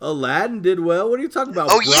 Aladdin did well. What are you talking about?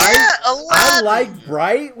 Oh, Bright? yeah, Aladdin. I liked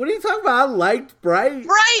Bright. What are you talking about? I liked Bright.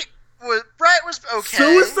 Bright was okay.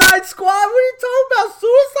 Suicide Squad? What are you talking about?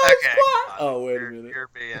 Suicide Okay, Squad? come on. Oh, wait a minute. You're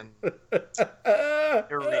being...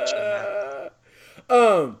 You're reaching that.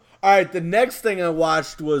 All right, the next thing I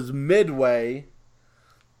watched was Midway,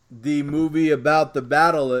 the movie about the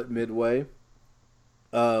battle at Midway.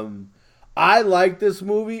 I like this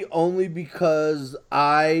movie only because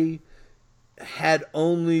I had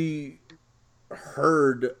only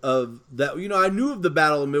heard of that. You know, I knew of the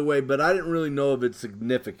Battle of Midway, but I didn't really know of its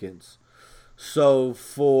significance. So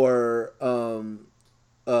for learning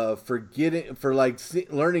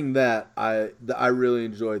that, I really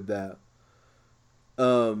enjoyed that.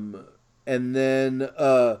 And then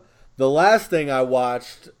the last thing I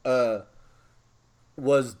watched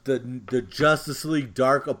was the Justice League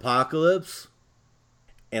Dark Apocalypse,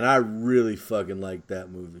 and I really fucking liked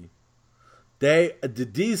that movie. The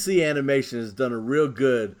DC animation has done a real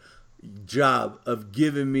good job of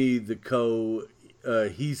giving me the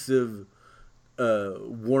cohesive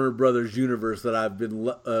Warner Brothers universe that I've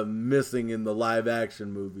been missing in the live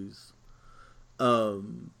action movies.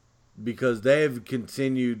 Because they have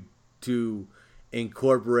continued to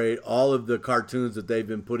incorporate all of the cartoons that they've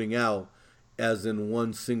been putting out as in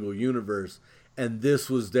one single universe. And this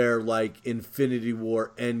was their like Infinity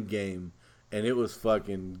War Endgame. And it was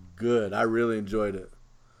fucking good. I really enjoyed it.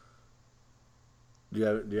 Do you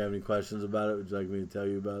have any questions about it? Would you like me to tell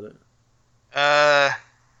you about it?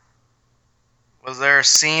 Was there a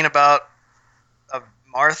scene about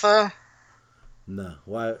Martha? No.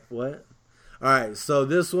 What? All right. So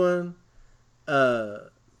this one,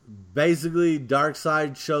 basically,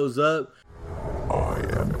 Darkseid shows up. I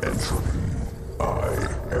am entropy. I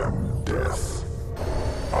am death.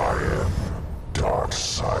 I am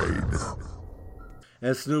Darkseid.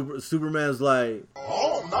 And Superman's like,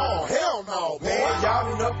 Oh, no, hell no, man.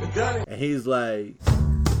 Y'all been up and done it. and he's like,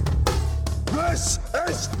 This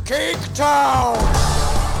is Geek Town.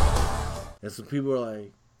 and some people are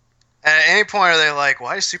like, At any point are they like,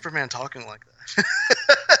 why is Superman talking like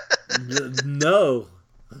that? no.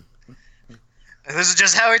 This is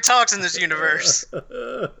just how he talks in this universe. But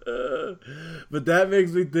that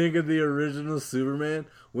makes me think of the original Superman.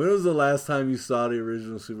 When was the last time you saw the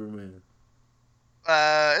original Superman?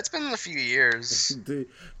 It's been a few years. Do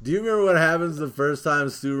you remember what happens the first time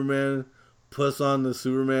Superman puts on the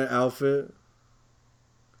Superman outfit?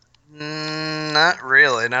 Not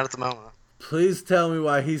really, not at the moment. Please tell me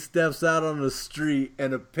why he steps out on the street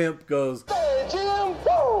and a pimp goes, Hey, Jim.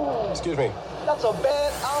 Whoa. Excuse me. That's a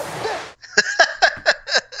bad outfit.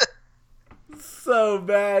 so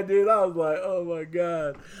bad, dude. I was like, oh my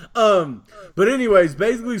god. But anyways,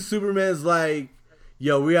 basically Superman's like,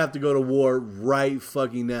 yo, we have to go to war right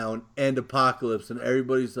fucking now and end apocalypse. And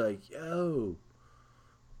everybody's like, yo,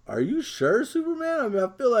 are you sure, Superman? I mean, I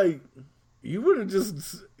feel like you would have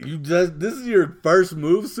this is your first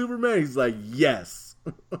move, Superman? He's like, yes.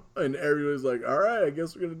 And everybody's like, all right, I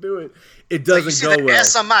guess we're going to do it. It doesn't you see go the well.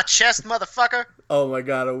 S on my chest, motherfucker? Oh my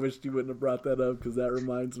god, I wish you wouldn't have brought that up because that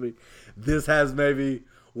reminds me. This has maybe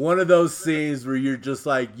one of those scenes where you're just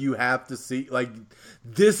like, you have to see, like,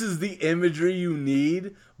 this is the imagery you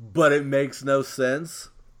need, but it makes no sense.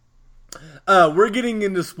 We're getting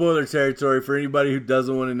into spoiler territory for anybody who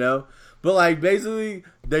doesn't want to know. But, like, basically,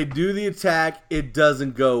 they do the attack, it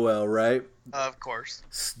doesn't go well, right? Of course.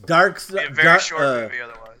 Very short movie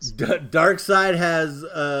otherwise. Darkseid has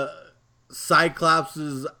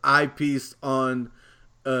Cyclops' eyepiece on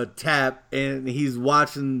tap, and he's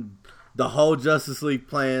watching the whole Justice League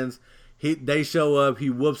plans. They show up,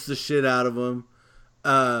 he whoops the shit out of them,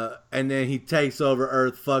 and then he takes over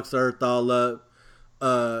Earth, fucks Earth all up.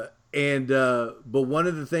 But one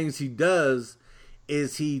of the things he does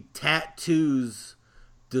is he tattoos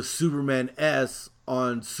the Superman S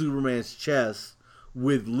on Superman's chest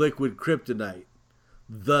with liquid kryptonite,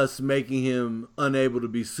 thus making him unable to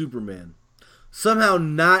be Superman. Somehow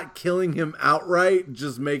not killing him outright,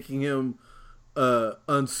 just making him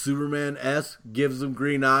un-Superman-esque, gives him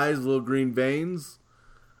green eyes, little green veins,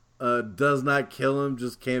 does not kill him,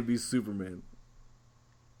 just can't be Superman.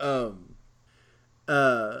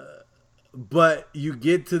 But you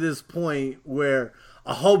get to this point where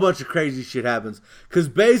a whole bunch of crazy shit happens. Because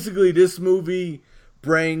basically this movie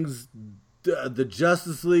brings the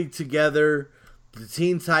Justice League together, the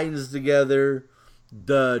Teen Titans together,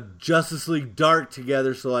 the Justice League Dark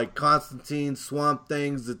together. So like Constantine, Swamp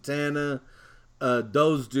Thing, Zatanna,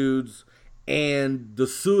 those dudes, and the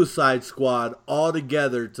Suicide Squad all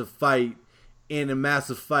together to fight in a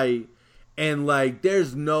massive fight. And like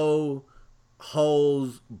there's no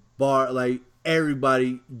holes bar, like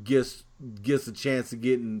everybody gets a chance of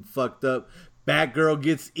getting fucked up. Batgirl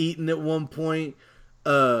gets eaten at one point.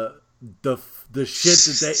 The shit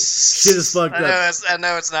is fucked up. I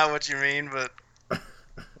know it's not what you mean, but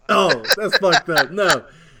oh, that's fucked up. No,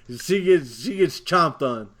 she gets chomped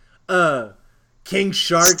on. King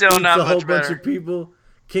Shark Still eats not a whole much bunch better. of people.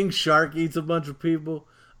 King Shark eats a bunch of people.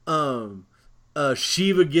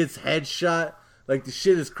 Shiva gets headshot. Like the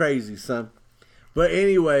shit is crazy, son. But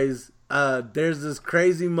anyways, there's this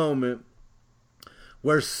crazy moment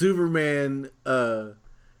where Superman, so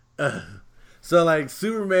like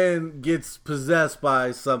Superman gets possessed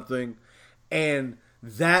by something, and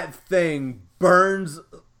that thing burns.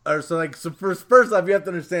 So first off, you have to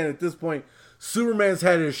understand at this point, Superman's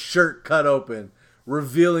had his shirt cut open,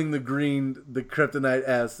 revealing the Kryptonite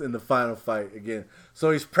S in the final fight again.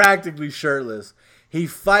 So he's practically shirtless. He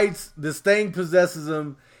fights, this thing possesses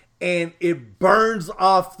him, and it burns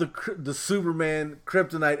off the Superman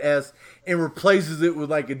Kryptonite S and replaces it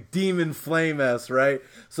with like a Demon Flame S, right?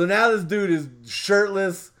 So now this dude is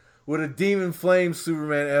shirtless with a Demon Flame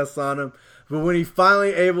Superman S on him. But when he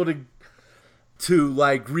finally able to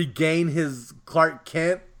like regain his Clark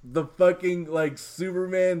Kent, the fucking like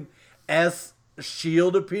Superman S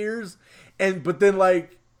shield appears, but then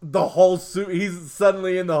like the whole he's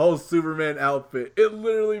suddenly in the whole Superman outfit. It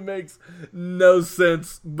literally makes no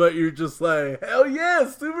sense, but you're just like, hell yeah,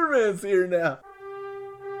 Superman's here now.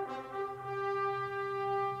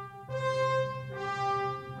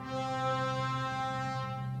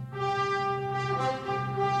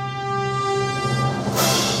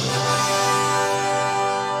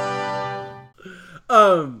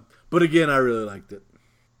 But again, I really liked it.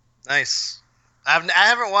 nice. I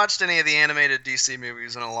haven't watched any of the animated DC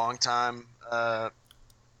movies in a long time. I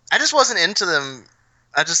just wasn't into them.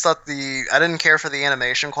 I just thought I didn't care for the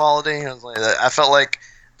animation quality. I felt like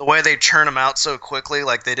the way they churn them out so quickly,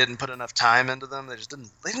 like they didn't put enough time into them. They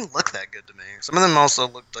didn't look that good to me. Some of them also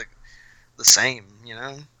looked like the same, you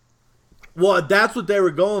know? Well, that's what they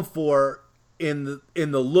were going for in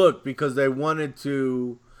the look, because they wanted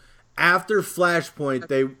to. After Flashpoint,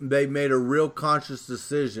 they made a real conscious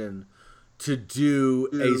decision to do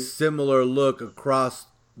a similar look across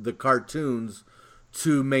the cartoons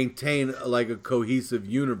to maintain like a cohesive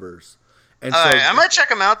universe. And so I might check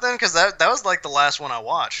them out then, because that was like the last one I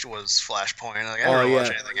watched was Flashpoint. Like, I didn't watch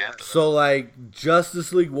anything after that. So like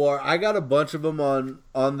Justice League War, I got a bunch of them on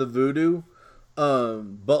the Vudu,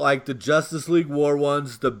 but like the Justice League War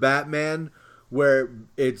ones, the Batman, where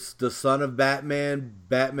it's the son of Batman,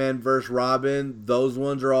 Batman vs. Robin, those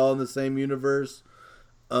ones are all in the same universe.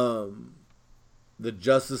 The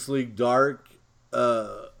Justice League Dark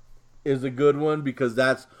is a good one, because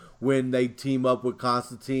that's when they team up with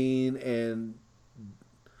Constantine and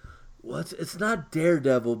it's not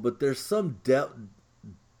Daredevil, but there's some Deadman.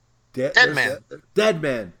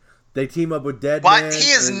 They team up with Deadman.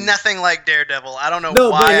 He is nothing like Daredevil. I don't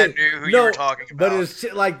know why I knew who you were talking about. But it's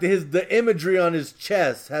like the imagery on his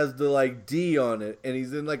chest has the like D on it, and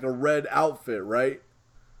he's in like a red outfit, right?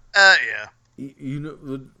 Yeah. You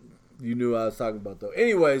knew what I was talking about though.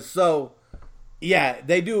 Anyway, so yeah,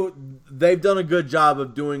 they've done a good job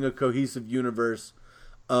of doing a cohesive universe.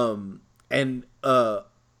 I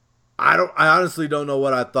honestly don't know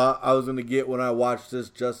what I thought I was going to get when I watched this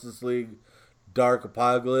Justice League Dark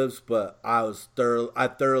Apocalypse, but I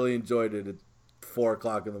thoroughly enjoyed it at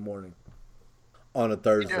 4:00 in the morning on a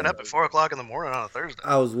Thursday. You're doing up at 4:00 in the morning on a Thursday.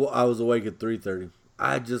 I was awake at 3:30.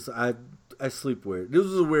 I sleep weird. This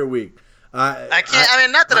was a weird week. I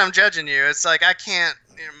can't. Not that I'm judging you. It's like I can't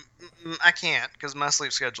because my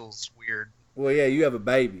sleep schedule's weird. Well, yeah, you have a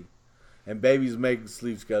baby, and babies make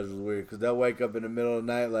sleep schedules weird because they'll wake up in the middle of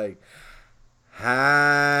the night like,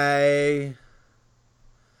 "Hi."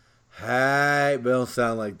 But it don't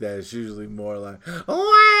sound like that. It's usually more like, "Wah!"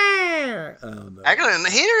 I don't know.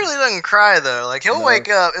 He really doesn't cry though. Like he'll wake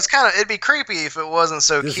up. It'd be creepy if it wasn't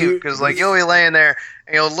so cute, because like you'll be laying there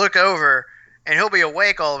and you'll look over and he'll be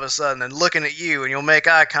awake all of a sudden and looking at you, and you'll make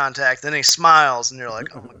eye contact. Then he smiles and you're like,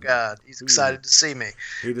 "Oh my god, he's excited to see me."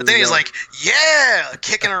 But then he's like, "Yeah,"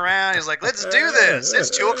 kicking around. He's like, "Let's do this. It's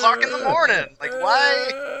 2:00 in the morning. Like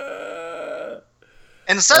why?"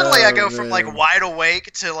 And suddenly I go from like wide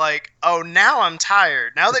awake to like, oh, now I'm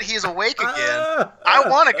tired. Now that he's awake again, I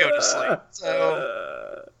want to go to sleep.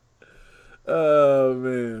 So, oh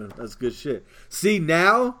man, that's good shit. See,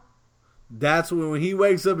 now That's when he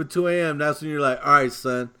wakes up at 2 a.m., that's when you're like, all right,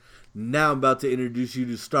 son, now I'm about to introduce you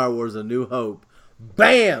to Star Wars A New Hope.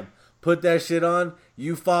 Bam! Put that shit on.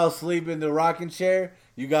 You fall asleep in the rocking chair.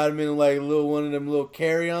 You got him in like one of them little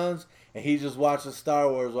carry-ons, and he just watching Star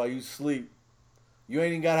Wars while you sleep. You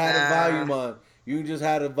ain't even got to have the volume on. You can just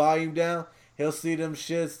have the volume down. He'll see them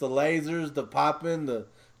shits, the lasers, the popping, the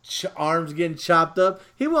arms getting chopped up.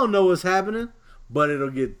 He won't know what's happening, but it'll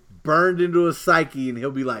get burned into his psyche, and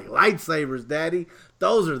he'll be like, lightsabers, Daddy.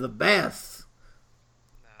 Those are the best.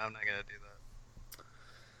 No, I'm not going to do that.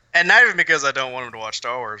 And not even because I don't want him to watch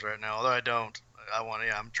Star Wars right now, although I don't.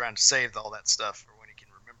 I'm trying to save all that stuff for when he can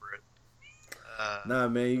remember it. Nah,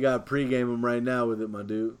 man, you got to pregame him right now with it, my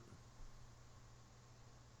dude.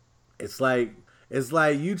 It's like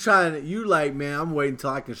you like, man, I'm waiting till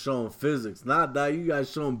I can show him physics. Nah, dog, you got to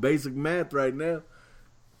show him basic math right now.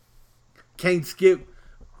 Can't skip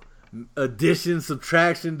addition,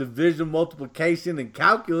 subtraction, division, multiplication, and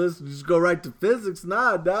calculus. Just go right to physics.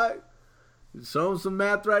 Nah, dog. Show him some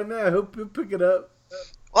math right now. He'll pick it up.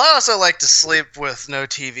 Well, I also like to sleep with no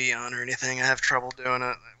TV on or anything. I have trouble doing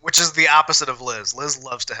it, which is the opposite of Liz. Liz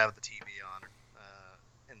loves to have the TV on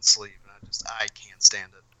and sleep, and I can't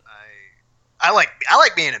stand it. I like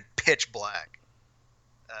being in pitch black.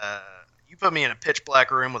 You put me in a pitch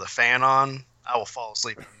black room with a fan on, I will fall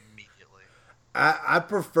asleep immediately. I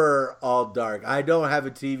prefer all dark. I don't have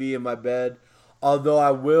a TV in my bed, although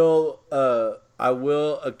I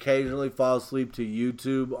will occasionally fall asleep to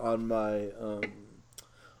YouTube on my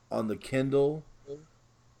on the Kindle.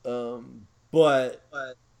 But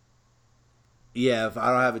yeah, if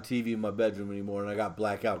I don't have a TV in my bedroom anymore, and I got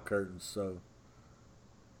blackout curtains, so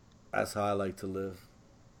that's how I like to live.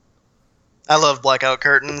 I love blackout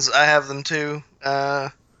curtains. I have them too.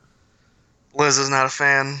 Liz is not a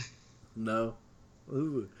fan. No.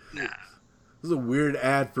 Ooh. Nah. This is a weird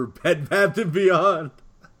ad for Bed Bath & Beyond.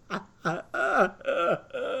 Well,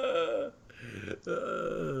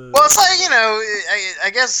 it's like, I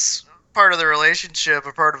guess part of the relationship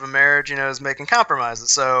or part of a marriage, is making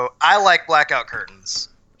compromises. So I like blackout curtains.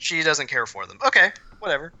 She doesn't care for them. Okay,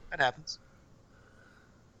 whatever. That happens.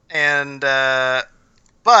 And, but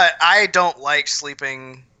I don't like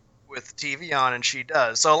sleeping with the TV on, and she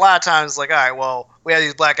does. So a lot of times, like, all right, well, we have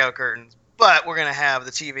these blackout curtains, but we're going to have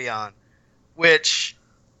the TV on, which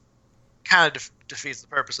kind of defeats the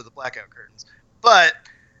purpose of the blackout curtains. But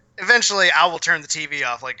eventually, I will turn the TV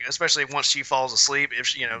off, like, especially once she falls asleep. If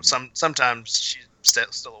she, sometimes she's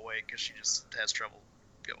still awake because she just has trouble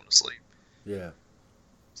going to sleep. Yeah.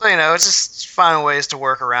 So, it's just finding ways to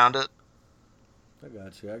work around it. I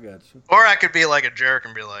got you. Or I could be like a jerk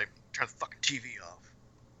and be like, turn the fucking TV off.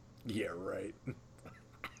 Yeah, right. Boy.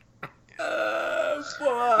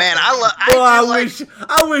 Man,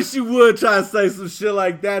 I wish you would try to say some shit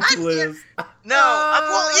like that to Liz.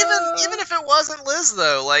 Well, even if it wasn't Liz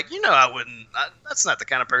though, like, I wouldn't. That's not the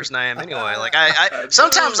kind of person I am anyway. Like, I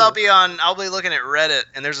sometimes I'll be looking at Reddit,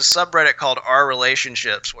 and there's a subreddit called Our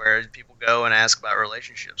Relationships where people go and ask about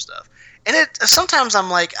relationship stuff, and sometimes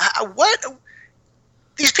I'm like, what?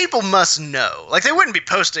 These people must know. Like, they wouldn't be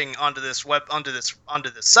posting onto this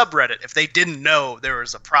subreddit if they didn't know there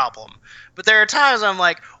was a problem. But there are times I'm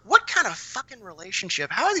like, what kind of fucking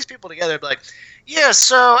relationship? How are these people together? Like, yeah,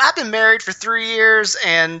 so I've been married for 3 years,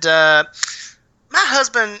 and my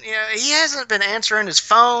husband, he hasn't been answering his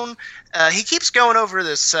phone. He keeps going over to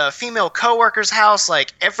this female coworker's house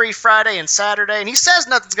like every Friday and Saturday, and he says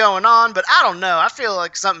nothing's going on, but I don't know. I feel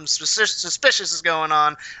like something suspicious is going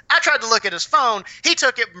on. I tried to look at his phone. He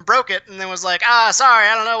took it and broke it, and then was like, sorry,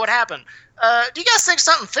 I don't know what happened. Do you guys think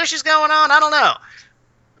something fishy's going on? I don't know.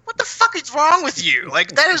 What the fuck is wrong with you?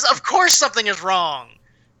 Like, that is, of course something is wrong.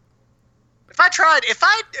 If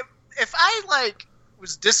I like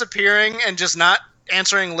was disappearing and just not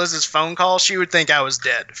answering Liz's phone call, she would think I was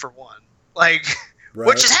dead, for one. Like, right.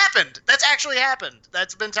 Which has happened. That's actually happened.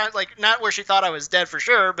 That's been times, like, not where she thought I was dead for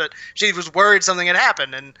sure, but she was worried something had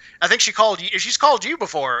happened. And I think she called you. She's called you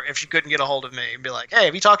before if she couldn't get a hold of me and be like, hey,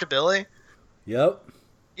 have you talked to Billy? Yep.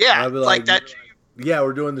 Yeah, like that. Yeah,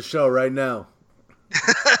 we're doing the show right now.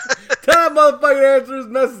 Tell that motherfucker to answer his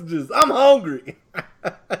messages. I'm hungry.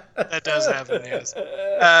 That does happen, yes.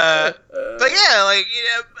 But yeah, like,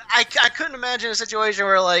 I couldn't imagine a situation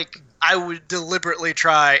where, like, I would deliberately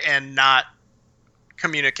try and not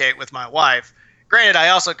communicate with my wife. Granted, I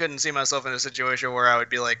also couldn't see myself in a situation where I would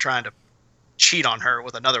be, like, trying to cheat on her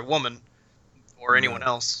with another woman or anyone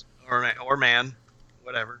else or man,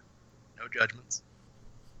 whatever. No judgments.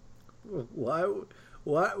 Why?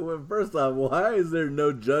 Well, first off, why is there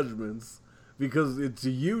no judgments? Because it's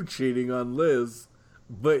you cheating on Liz,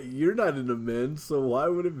 But you're not into men, so why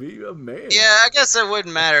would it be a man? Yeah, I guess it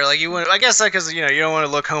wouldn't matter. Like you wouldn't. I guess because you don't want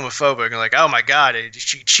to look homophobic and like, oh my god,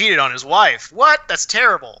 she cheated on his wife. What? That's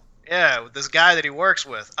terrible. Yeah, with this guy that he works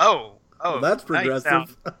with. Oh, well, that's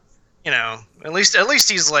progressive. At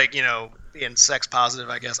least he's like being sex positive.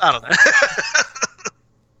 I guess I don't know.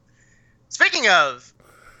 Speaking of,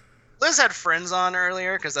 Liz had Friends on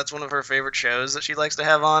earlier because that's one of her favorite shows that she likes to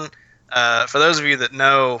have on. For those of you that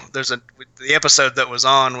know, the episode that was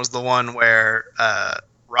on was the one where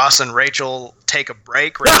Ross and Rachel take a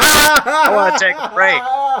break. I want to take a break,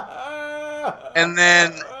 and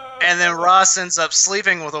then Ross ends up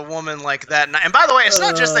sleeping with a woman like that night. And by the way, it's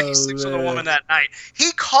not just that he sleeps with a woman that night;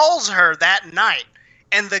 he calls her that night.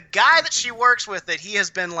 And the guy that she works with, that he has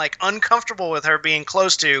been like uncomfortable with her being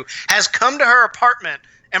close to, has come to her apartment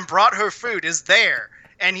and brought her food. Is there.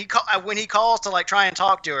 And when he calls to like try and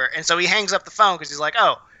talk to her, and so he hangs up the phone because he's like,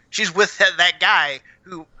 "Oh, she's with that guy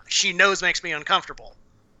who she knows makes me uncomfortable."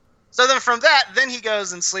 So then from that, then he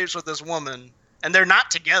goes and sleeps with this woman, and they're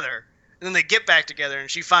not together. And then they get back together,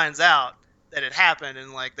 and she finds out that it happened,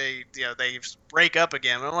 and like they break up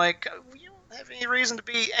again. And I'm like, you don't have any reason to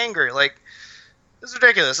be angry. Like, this is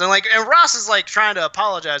ridiculous. And Ross is like trying to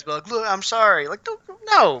apologize, but like, look, I'm sorry. Like,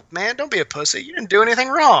 no, man, don't be a pussy. You didn't do anything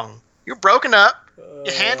wrong. You're broken up.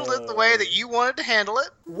 You handled it the way that you wanted to handle it.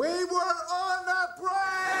 We were on a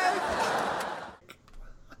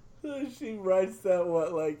break! She writes that,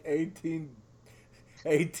 like 18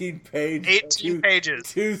 pages? 18 pages.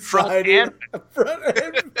 Two-sided. Front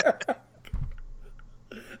and back.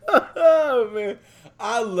 Oh, man.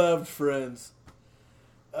 I loved Friends.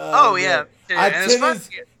 Oh yeah. To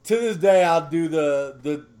this day, I'll do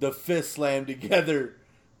the fist slam together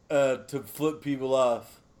to flip people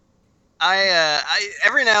off. I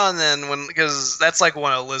every now and then because that's like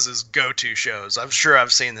one of Liz's go-to shows. I'm sure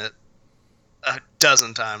I've seen it a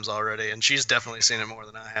dozen times already, and she's definitely seen it more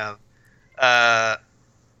than I have.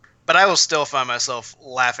 But I will still find myself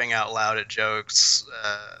laughing out loud at jokes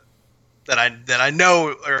that I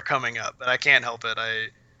know are coming up, but I can't help it.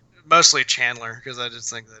 Mostly Chandler, because I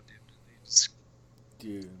just think that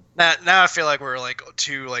dude. Now I feel like we're like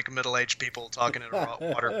two like middle-aged people talking in a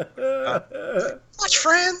water. Watch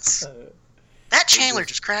Friends. That Chandler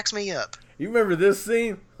just cracks me up. You remember this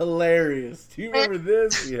scene? Hilarious. Do you remember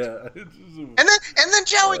this? Yeah. And then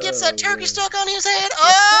Joey gets that turkey stuck on his head.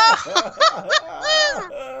 Oh!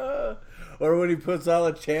 Or when he puts all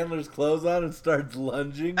of Chandler's clothes on and starts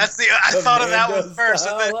lunging. I thought of that one first.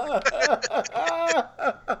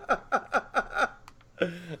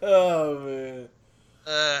 Oh man.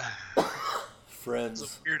 Friends. It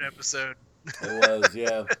was a weird episode. It was,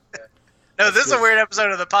 yeah. No, this is a weird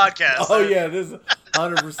episode of the podcast. Oh yeah, this is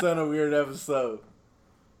 100% a weird episode.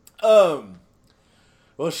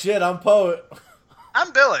 Well shit, I'm Poet.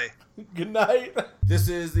 I'm Billy. Good night. This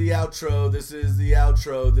is the outro. This is the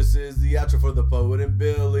outro. This is the outro for the Poet and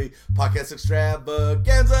Billy podcast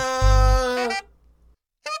extravaganza.